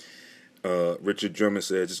make. Richard Drummond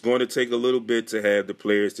says it's going to take a little bit to have the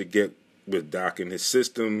players to get with Doc and his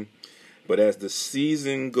system, but as the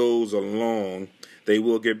season goes along, they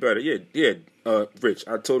will get better. Yeah, Rich,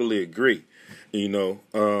 I totally agree. You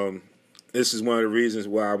know, this is one of the reasons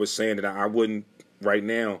why I was saying that I wouldn't, right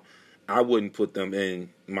now, I wouldn't put them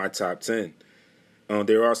in my top 10.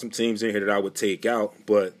 There are some teams in here that I would take out,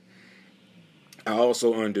 but I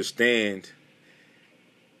also understand,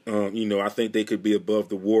 you know, I think they could be above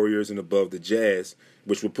the Warriors and above the Jazz,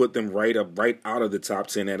 which would put them right out of the top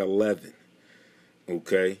 10 at 11.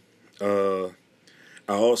 Okay. I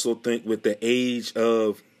also think with the age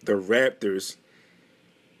of the Raptors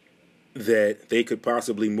that they could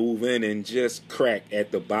possibly move in and just crack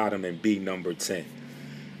at the bottom and be number 10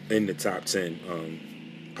 in the top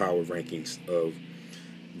 10 power rankings of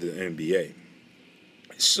the NBA.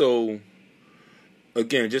 So,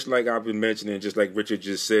 again, just like I've been mentioning, just like Richard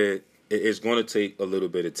just said, it's going to take a little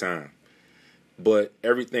bit of time. But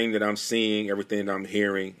everything that I'm seeing, everything that I'm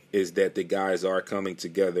hearing is that the guys are coming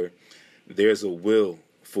together. There's a will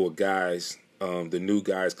for guys, the new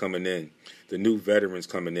guys coming in, the new veterans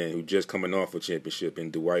coming in who just coming off a championship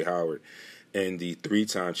in Dwight Howard and the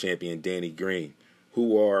three-time champion Danny Green,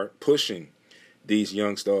 who are pushing these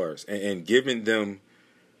young stars and giving them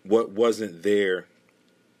what wasn't there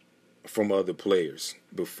from other players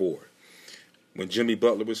before. When Jimmy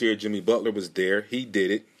Butler was here, Jimmy Butler was there. He did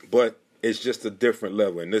it, but it's just a different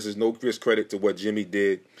level. And this is no discredit to what Jimmy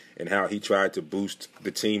did and how he tried to boost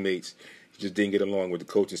the teammates. He just didn't get along with the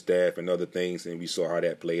coaching staff and other things, and we saw how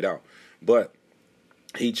that played out. But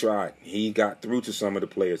he tried. He got through to some of the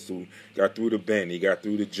players. Who got through to Ben. He got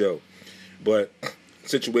through to Joe. But the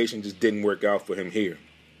situation just didn't work out for him here.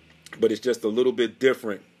 But it's just a little bit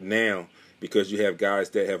different now because you have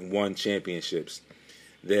guys that have won championships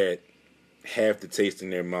that have the taste in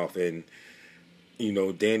their mouth. And, you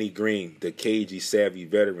know, Danny Green, the cagey, savvy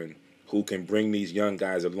veteran who can bring these young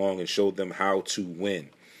guys along and show them how to win.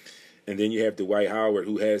 And then you have Dwight Howard,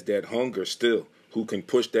 who has that hunger still, who can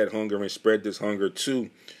push that hunger and spread this hunger to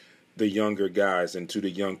the younger guys and to the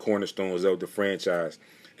young cornerstones of the franchise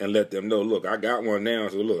and let them know, look, I got one now,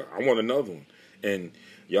 so look, I want another one. And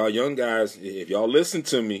y'all young guys, if y'all listen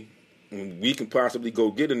to me, we can possibly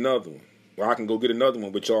go get another one. Or I can go get another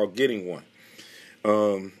one, but y'all getting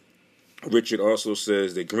one. Richard also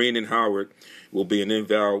says that Green and Howard will be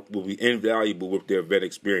invaluable with their vet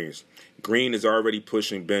experience. Green is already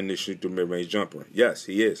pushing Ben to shoot the mid-range jumper. Yes,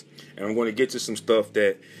 he is. And I'm going to get to some stuff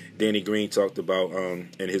that Danny Green talked about in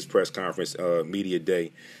his press conference, media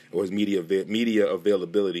day, or his media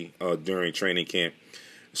availability during training camp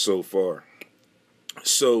so far.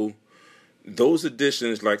 So those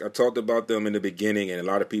additions, like I talked about them in the beginning, and a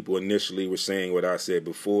lot of people initially were saying what I said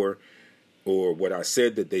before, or what I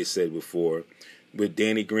said that they said before. With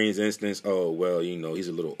Danny Green's instance, oh, well, you know, he's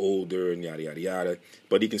a little older and yada, yada, yada,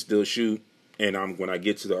 but he can still shoot. And when I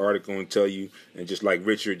get to the article and tell you, and just like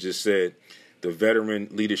Richard just said, the veteran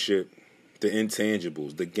leadership, the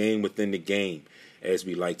intangibles, the game within the game, as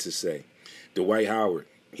we like to say. Dwight Howard,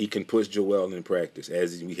 he can push Joel in practice,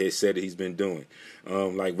 as we had said that he's been doing.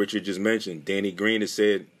 Like Richard just mentioned, Danny Green has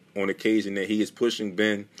said on occasion that he is pushing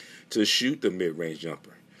Ben to shoot the mid-range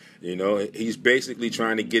jumper. You know, he's basically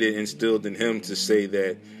trying to get it instilled in him to say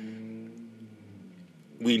that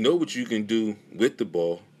we know what you can do with the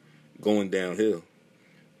ball going downhill.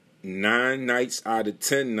 9 nights out of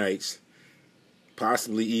 10 nights,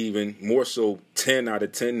 possibly even more so 10 out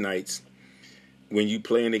of 10 nights, when you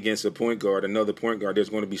playing against a point guard, another point guard, he's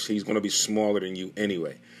going to be smaller than you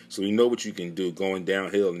anyway. So we know what you can do going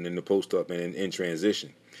downhill and in the post up and in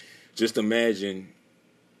transition. Just imagine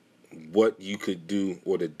what you could do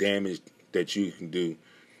or the damage that you can do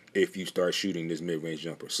if you start shooting this mid-range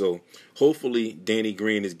jumper. So hopefully Danny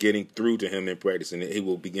Green is getting through to him in practice and he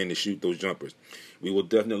will begin to shoot those jumpers. We will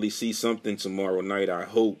definitely see something tomorrow night, I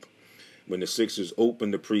hope, when the Sixers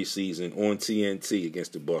open the preseason on TNT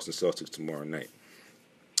against the Boston Celtics tomorrow night.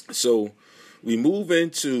 So we move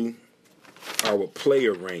into our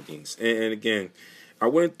player rankings. And again, I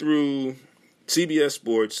went through CBS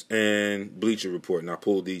Sports and Bleacher Report, and I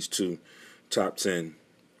pulled these two top 10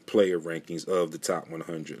 player rankings of the top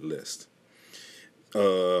 100 list.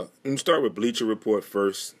 Let me start with Bleacher Report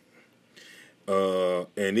first.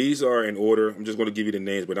 And these are in order. I'm just going to give you the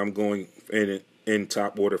names, but I'm going in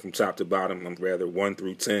top order from top to bottom. I'm rather 1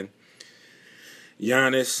 through 10.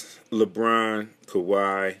 Giannis, LeBron,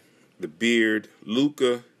 Kawhi, The Beard,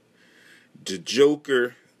 Luka, the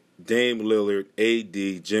Joker, Dame Lillard,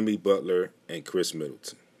 AD, Jimmy Butler, and Chris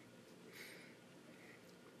Middleton.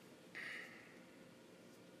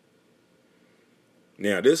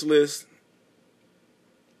 Now, this list,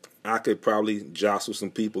 I could probably jostle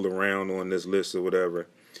some people around on this list or whatever,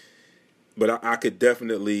 but I could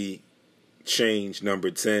definitely change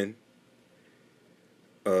number 10.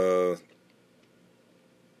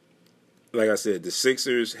 Like I said, the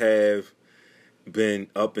Sixers have been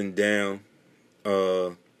up and down.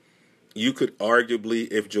 You could arguably,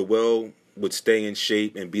 if Joel would stay in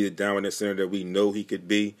shape and be the dominant center that we know he could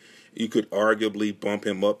be, you could arguably bump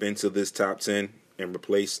him up into this top 10 and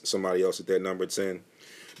replace somebody else at that number 10.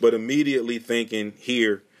 But immediately thinking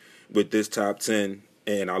here with this top 10,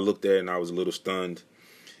 and I looked at it and I was a little stunned,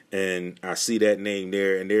 and I see that name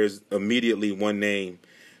there, and there's immediately one name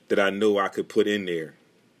that I know I could put in there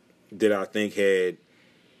that I think had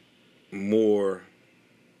more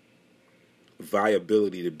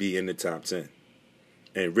viability to be in the top 10.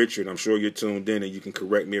 And Richard, I'm sure you're tuned in and you can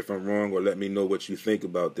correct me if I'm wrong or let me know what you think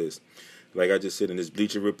about this. Like I just said in this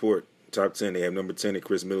Bleacher Report, top 10, they have number 10 at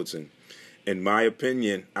Chris Middleton. In my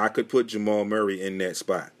opinion, I could put Jamal Murray in that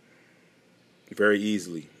spot very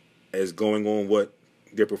easily, as going on what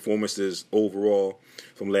their performances overall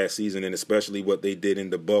from last season and especially what they did in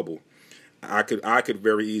the bubble. I could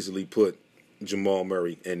very easily put Jamal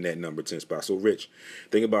Murray in that number 10 spot. So, Rich,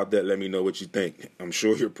 think about that. Let me know what you think. I'm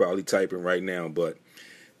sure you're probably typing right now, but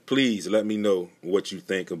please let me know what you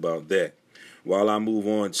think about that. While I move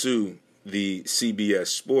on to the CBS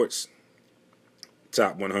Sports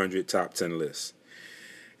top 100, top 10 list.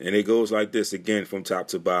 And it goes like this again from top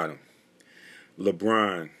to bottom.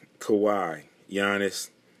 LeBron, Kawhi, Giannis,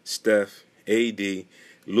 Steph, AD,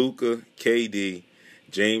 Luka, KD,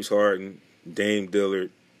 James Harden, Dame Lillard,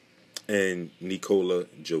 and Nikola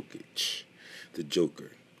Jokic, the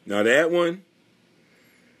Joker. Now that one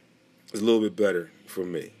is a little bit better for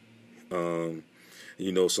me.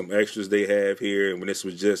 Some extras they have here, and this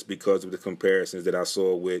was just because of the comparisons that I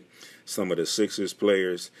saw with some of the Sixers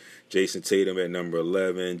players. Jason Tatum at number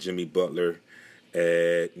 11, Jimmy Butler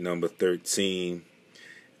at number 13,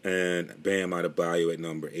 and Bam Adebayo at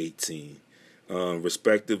number 18.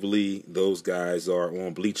 Respectively, those guys are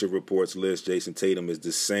on Bleacher Report's list. Jason Tatum is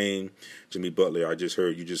the same. Jimmy Butler, you just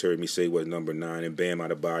heard me say, was number 9, and Bam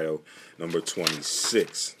Adebayo, number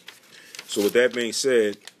 26. So with that being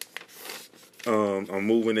said, I'm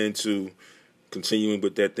moving into continuing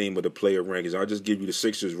with that theme of the player rankings. I'll just give you the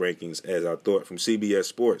Sixers rankings as I thought from CBS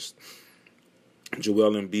Sports.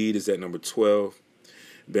 Joel Embiid is at number 12.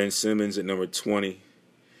 Ben Simmons at number 20.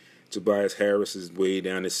 Tobias Harris is way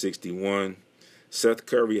down at 61. Seth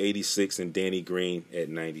Curry, 86, and Danny Green at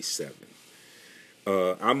 97.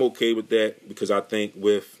 I'm okay with that because I think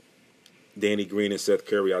with Danny Green and Seth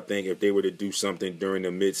Curry, I think if they were to do something during the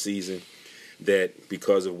midseason, that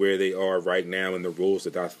because of where they are right now and the roles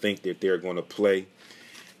that I think that they're going to play,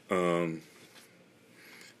 that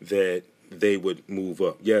they would move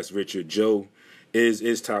up. Yes, Richard, Joe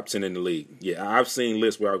is top 10 in the league. Yeah, I've seen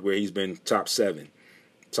lists where he's been top 7,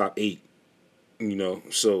 top 8,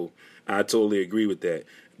 so I totally agree with that.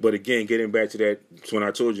 But again, getting back to that, when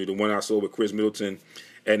I told you, the one I saw with Chris Middleton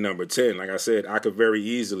at number 10, like I said, I could very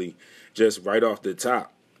easily just right off the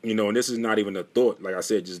top, and this is not even a thought. Like I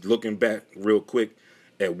said, just looking back real quick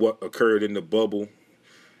at what occurred in the bubble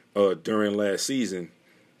during last season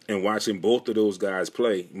and watching both of those guys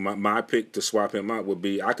play, my pick to swap him out would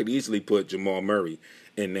be I could easily put Jamal Murray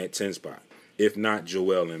in that 10 spot. if not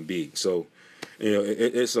Joel Embiid. So,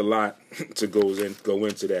 it's a lot to go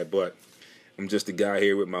into that, but I'm just a guy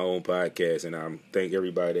here with my own podcast, and I thank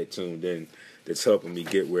everybody that tuned in that's helping me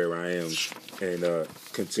get where I am and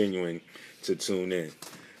continuing to tune in.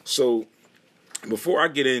 So before I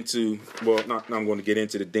get into, I'm going to get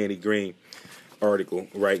into the Danny Green article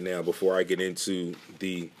right now before I get into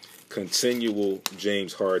the continual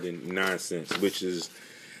James Harden nonsense, which is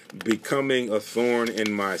becoming a thorn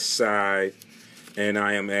in my side, and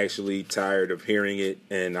I am actually tired of hearing it,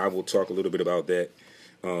 and I will talk a little bit about that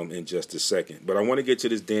in just a second. But I want to get to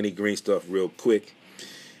this Danny Green stuff real quick.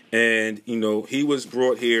 And, he was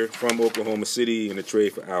brought here from Oklahoma City in a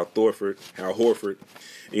trade for Al Horford.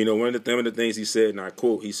 One of the things he said, and I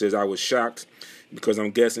quote, he says, "I was shocked because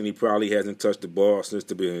I'm guessing he probably hasn't touched the ball since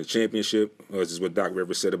the championship." This is what Doc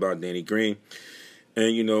Rivers said about Danny Green.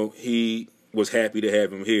 And, he was happy to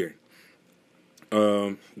have him here.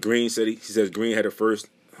 Green said, he says Green had his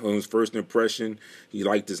first impression. He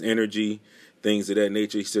liked his energy, things of that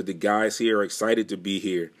nature. He said the guys here are excited to be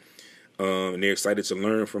here. And they're excited to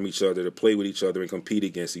learn from each other, to play with each other, and compete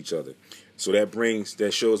against each other. So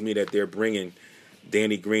that shows me that they're bringing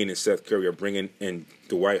Danny Green and Seth Curry and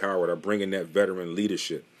Dwight Howard are bringing that veteran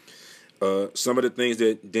leadership. Some of the things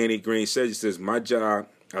that Danny Green says, he says, "My job,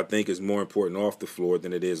 I think, is more important off the floor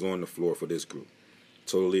than it is on the floor for this group."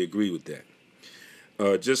 Totally agree with that.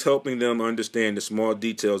 Just helping them understand the small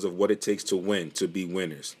details of what it takes to win, to be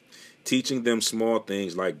winners. Teaching them small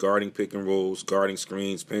things like guarding pick and rolls, guarding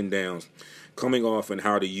screens, pin downs, coming off and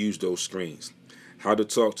how to use those screens, how to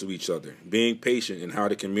talk to each other, being patient and how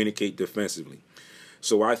to communicate defensively.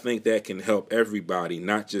 So I think that can help everybody,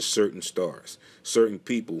 not just certain stars, certain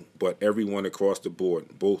people, but everyone across the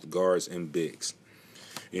board, both guards and bigs.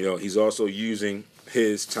 He's also using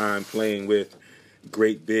his time playing with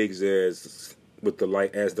great bigs as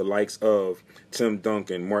the likes of Tim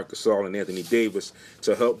Duncan, Marc Gasol, and Anthony Davis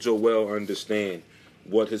to help Joel understand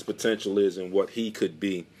what his potential is and what he could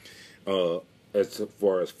be as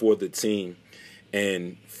far as for the team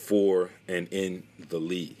and in the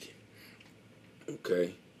league.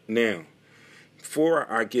 Okay. Now,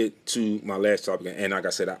 before I get to my last topic, and like I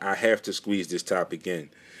said, I have to squeeze this topic in,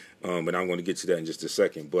 but I'm going to get to that in just a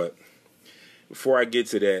second. But before I get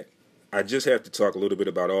to that, I just have to talk a little bit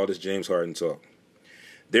about all this James Harden talk.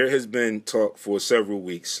 There has been talk for several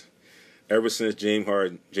weeks, ever since James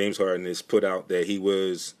Harden has put out that he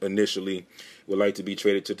would like to be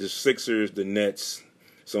traded to the Sixers, the Nets,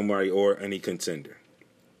 somebody, or any contender.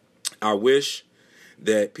 I wish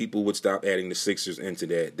that people would stop adding the Sixers into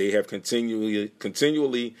that. They have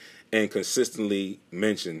continually and consistently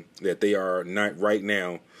mentioned that they are not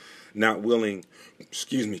willing,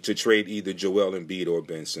 to trade either Joel Embiid or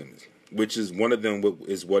Ben Simmons, which is one of them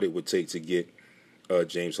is what it would take to get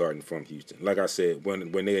James Harden from Houston. Like I said,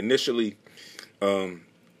 when they initially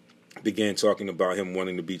began talking about him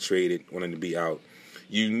wanting to be traded, wanting to be out,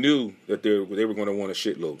 you knew that they were going to want a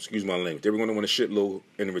shitload. Excuse my language. They were going to want a shitload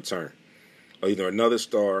in return. Either another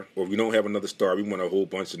star, or if we don't have another star, we want a whole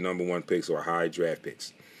bunch of number one picks or high draft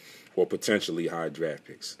picks, or potentially high draft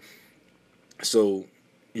picks. So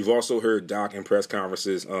you've also heard Doc in press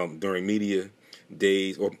conferences during media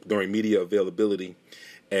days or during media availability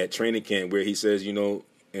at training camp where he says,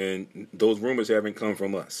 and those rumors haven't come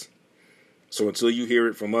from us. So until you hear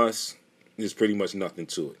it from us, there's pretty much nothing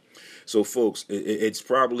to it. So, folks, it's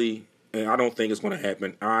probably, and I don't think it's going to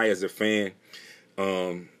happen. I, as a fan,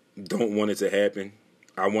 don't want it to happen.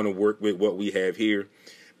 I want to work with what we have here.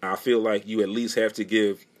 I feel like you at least have to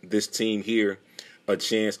give this team here a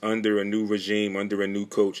chance under a new regime, under a new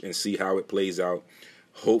coach, and see how it plays out.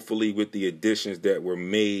 Hopefully, with the additions that were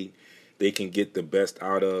made, they can get the best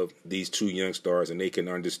out of these two young stars and they can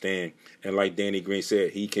understand. And like Danny Green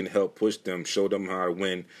said, he can help push them, show them how to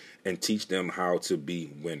win, and teach them how to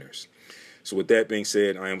be winners. So with that being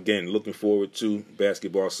said, I am, again, looking forward to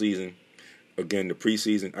basketball season. Again, the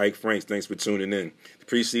preseason. Ike Franks, thanks for tuning in. The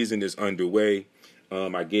preseason is underway.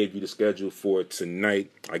 I gave you the schedule for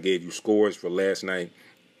tonight. I gave you scores for last night.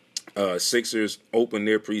 Sixers open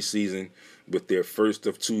their preseason with their first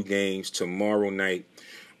of two games tomorrow night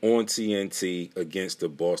on TNT against the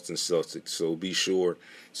Boston Celtics. So be sure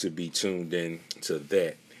to be tuned in to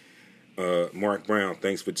that. Mark Brown,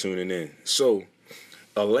 thanks for tuning in. So,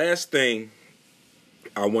 a last thing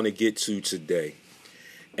I want to get to today,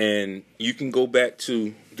 and you can go back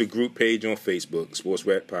to the group page on Facebook, Sports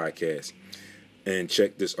Rap Podcast, and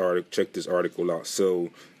check this article out. So,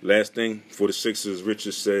 last thing for the Sixers,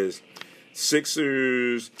 Richard says,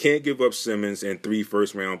 Sixers can't give up Simmons and 3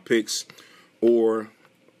 first-round picks or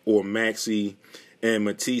Maxey and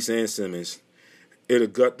Matisse and Simmons It'll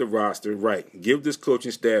gut the roster. Right. Give this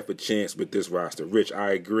coaching staff a chance with this roster. Rich,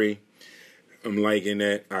 I agree. I'm liking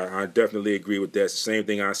that. I definitely agree with that. It's the same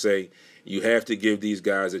thing I say. You have to give these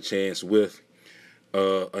guys a chance with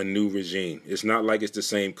a new regime. It's not like it's the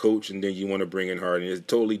same coach and then you want to bring in Harden. It's a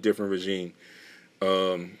totally different regime.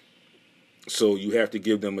 So you have to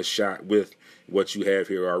give them a shot with what you have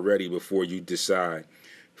here already before you decide.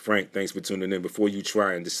 Frank, thanks for tuning in. Before you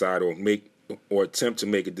try and decide or attempt to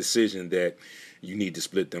make a decision that you need to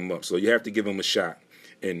split them up. So you have to give them a shot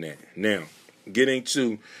in that. Now, getting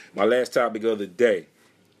to my last topic of the day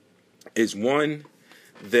is one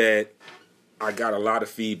that I got a lot of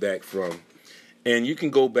feedback from. And you can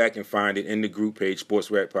go back and find it in the group page, Sports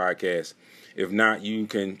Rap Podcast. If not, you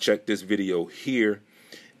can check this video here.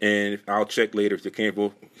 And I'll check later. If you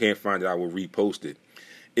can't find it, I will repost it.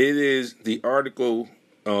 It is the article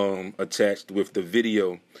attached with the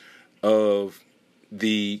video of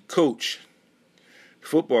the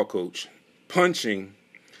football coach, punching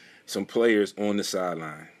some players on the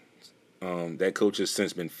sideline. That coach has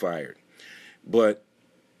since been fired. But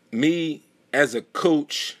me, as a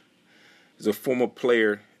coach, as a former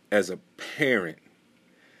player, as a parent,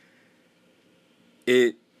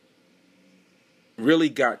 it really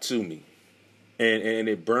got to me. And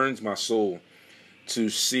it burns my soul to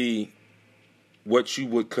see what you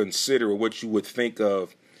would consider or what you would think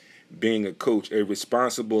of being a coach, a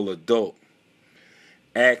responsible adult,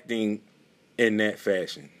 acting in that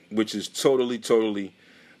fashion, which is totally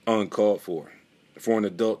uncalled for an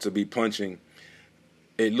adult to be punching.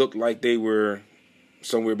 It looked like they were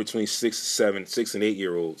somewhere between 6 and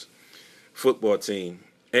 8-year-olds football team.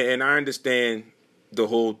 And I understand the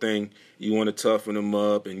whole thing. You want to toughen them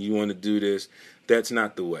up and you want to do this. That's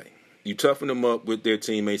not the way. You toughen them up with their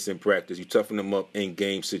teammates in practice. You toughen them up in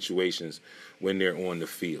game situations when they're on the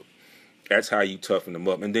field. That's how you toughen them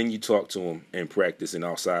up. And then you talk to them in practice and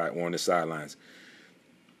outside or on the sidelines.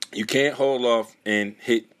 You can't hold off and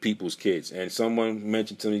hit people's kids. And someone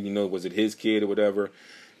mentioned to me, was it his kid or whatever?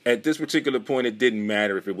 At this particular point, it didn't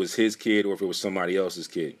matter if it was his kid or if it was somebody else's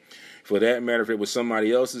kid. For that matter, if it was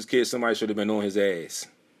somebody else's kid, somebody should have been on his ass.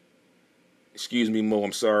 Excuse me, Mo,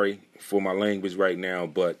 I'm sorry for my language right now,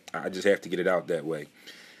 but I just have to get it out that way.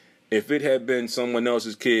 If it had been someone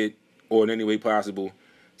else's kid, or in any way possible,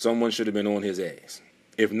 someone should have been on his ass.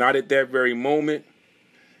 If not at that very moment,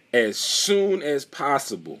 as soon as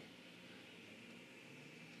possible,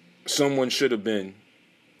 someone should have been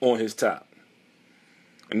on his top.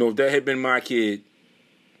 I know if that had been my kid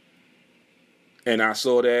and I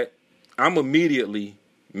saw that, I'm immediately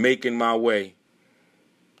making my way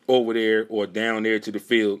over there or down there to the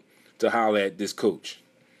field to holler at this coach.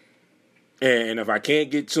 And if I can't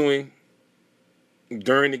get to him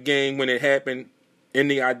during the game when it happened, in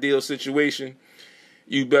the ideal situation,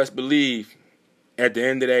 you best believe at the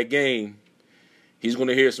end of that game, he's going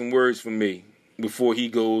to hear some words from me before he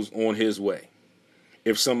goes on his way,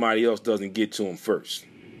 if somebody else doesn't get to him first.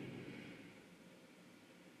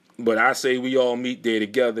 But I say we all meet there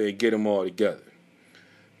together and get them all together.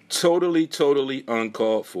 Totally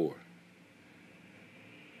uncalled for.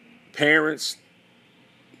 Parents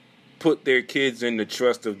put their kids in the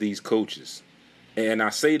trust of these coaches. And I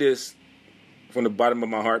say this from the bottom of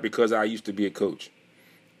my heart because I used to be a coach.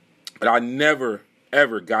 But I never,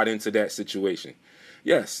 ever got into that situation.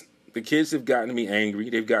 Yes, the kids have gotten me angry.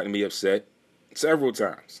 They've gotten me upset several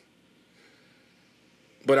times.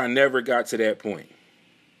 But I never got to that point.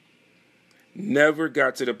 Never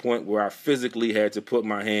got to the point where I physically had to put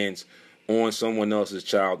my hands on someone else's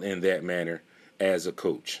child in that manner as a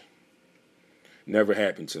coach. Never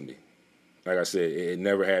happened to me. Like I said, it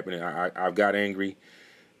never happened. I got angry.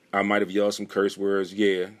 I might have yelled some curse words,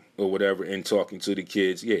 or whatever, in talking to the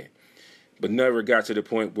kids, But never got to the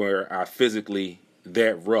point where I physically,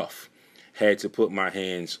 that rough, had to put my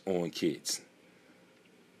hands on kids.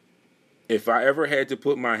 If I ever had to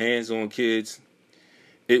put my hands on kids,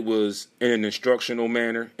 it was in an instructional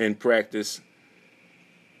manner in practice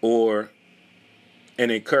or an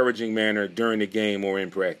encouraging manner during the game or in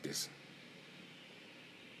practice.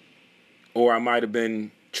 Or I might have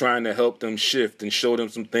been trying to help them shift and show them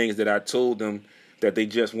some things that I told them that they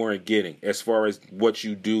just weren't getting as far as what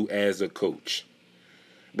you do as a coach.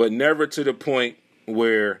 But never to the point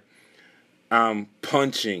where I'm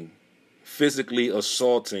punching, physically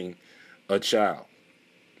assaulting a child.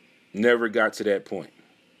 Never got to that point.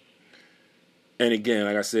 And again,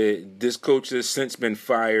 like I said, this coach has since been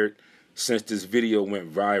fired since this video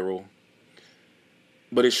went viral.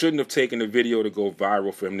 But it shouldn't have taken the video to go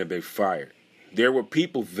viral for him to be fired. There were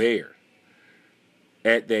people there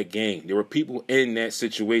at that game. There were people in that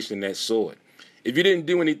situation that saw it. If you didn't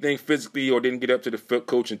do anything physically or didn't get up to the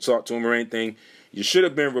coach and talk to him or anything, you should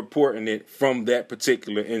have been reporting it from that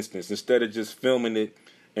particular instance instead of just filming it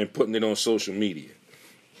and putting it on social media.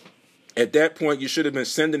 At that point, you should have been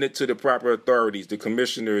sending it to the proper authorities, the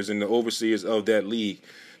commissioners and the overseers of that league,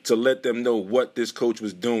 to let them know what this coach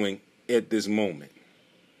was doing at this moment.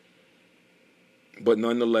 But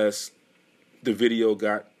nonetheless, the video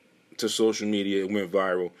got to social media, it went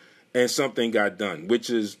viral, and something got done, which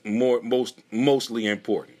is mostly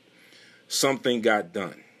important. Something got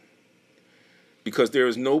done. Because there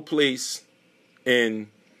is no place in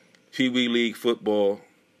Pee Wee League football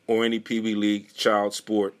or any Pee Wee League child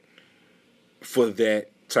sport for that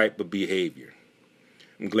type of behavior.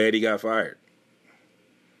 I'm glad he got fired.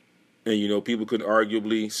 And, you know, people could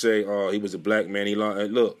arguably say, oh, he was a black man.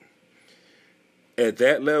 Look, at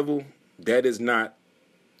that level, that is not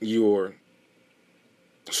your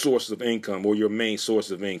source of income or your main source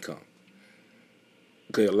of income.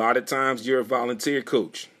 Okay, a lot of times you're a volunteer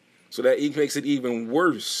coach. So that makes it even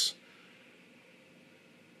worse.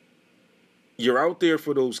 You're out there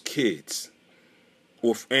for those kids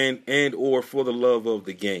or for the love of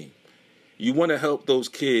the game. You want to help those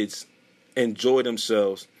kids enjoy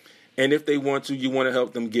themselves. And if they want to, you want to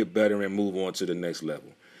help them get better and move on to the next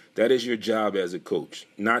level. That is your job as a coach,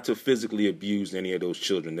 not to physically abuse any of those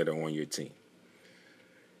children that are on your team.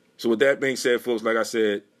 So with that being said, folks, like I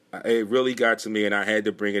said, it really got to me and I had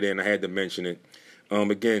to bring it in. I had to mention it.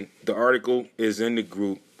 Again, the article is in the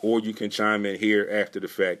group, or you can chime in here after the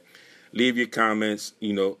fact. Leave your comments.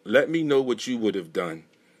 You know, let me know what you would have done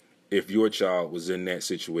if your child was in that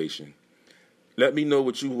situation. Let me know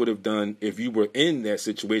what you would have done if you were in that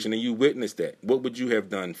situation and you witnessed that. What would you have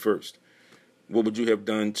done first? What would you have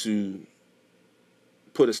done to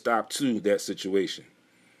put a stop to that situation?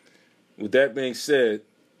 With that being said,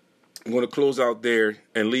 I'm going to close out there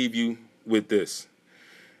and leave you with this.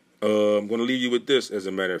 I'm going to leave you with this, as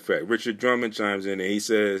a matter of fact. Richard Drummond chimes in and he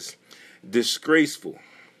says, disgraceful.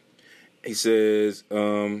 He says,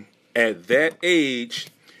 at that age,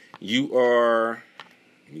 you are,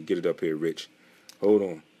 let me get it up here, Rich. Hold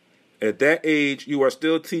on. At that age, you are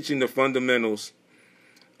still teaching the fundamentals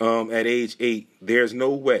at age 8. There's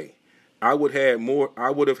no way. I would have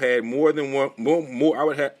had more than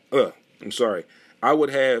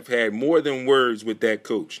words with that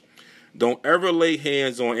coach. Don't ever lay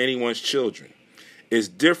hands on anyone's children. It's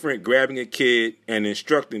different grabbing a kid and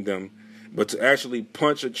instructing them, but to actually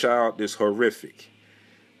punch a child is horrific.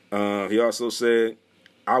 He also said,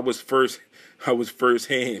 I was first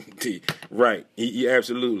hand. Right. He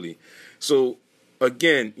absolutely. So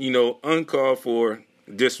again, you know, uncalled for,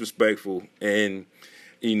 disrespectful, and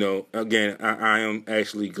you know, again, I am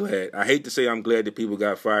actually glad. I hate to say I'm glad that people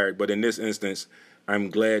got fired, but in this instance, I'm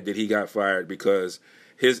glad that he got fired because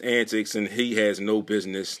his antics, and he has no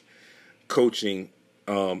business coaching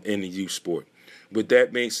in the youth sport. With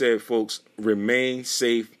that being said, folks, remain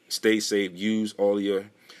safe, stay safe, use all your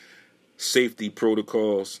safety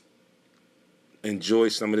protocols. Enjoy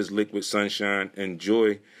some of this liquid sunshine.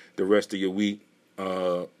 Enjoy the rest of your week.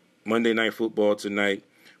 Monday Night Football tonight.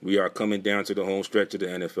 We are coming down to the home stretch of the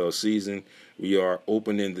NFL season. We are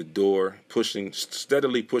opening the door,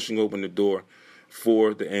 steadily pushing open the door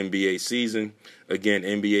for the NBA season. Again,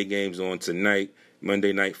 NBA games on tonight.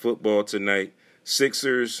 Monday Night Football tonight.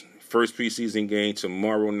 Sixers, first preseason game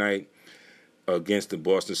tomorrow night against the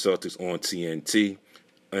Boston Celtics on TNT.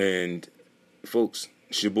 And, folks,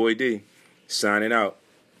 it's your boy D, signing out.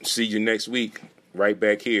 See you next week right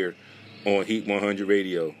back here on Heat 100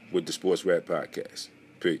 Radio with the Sports Rap Podcast.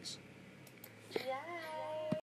 Peace.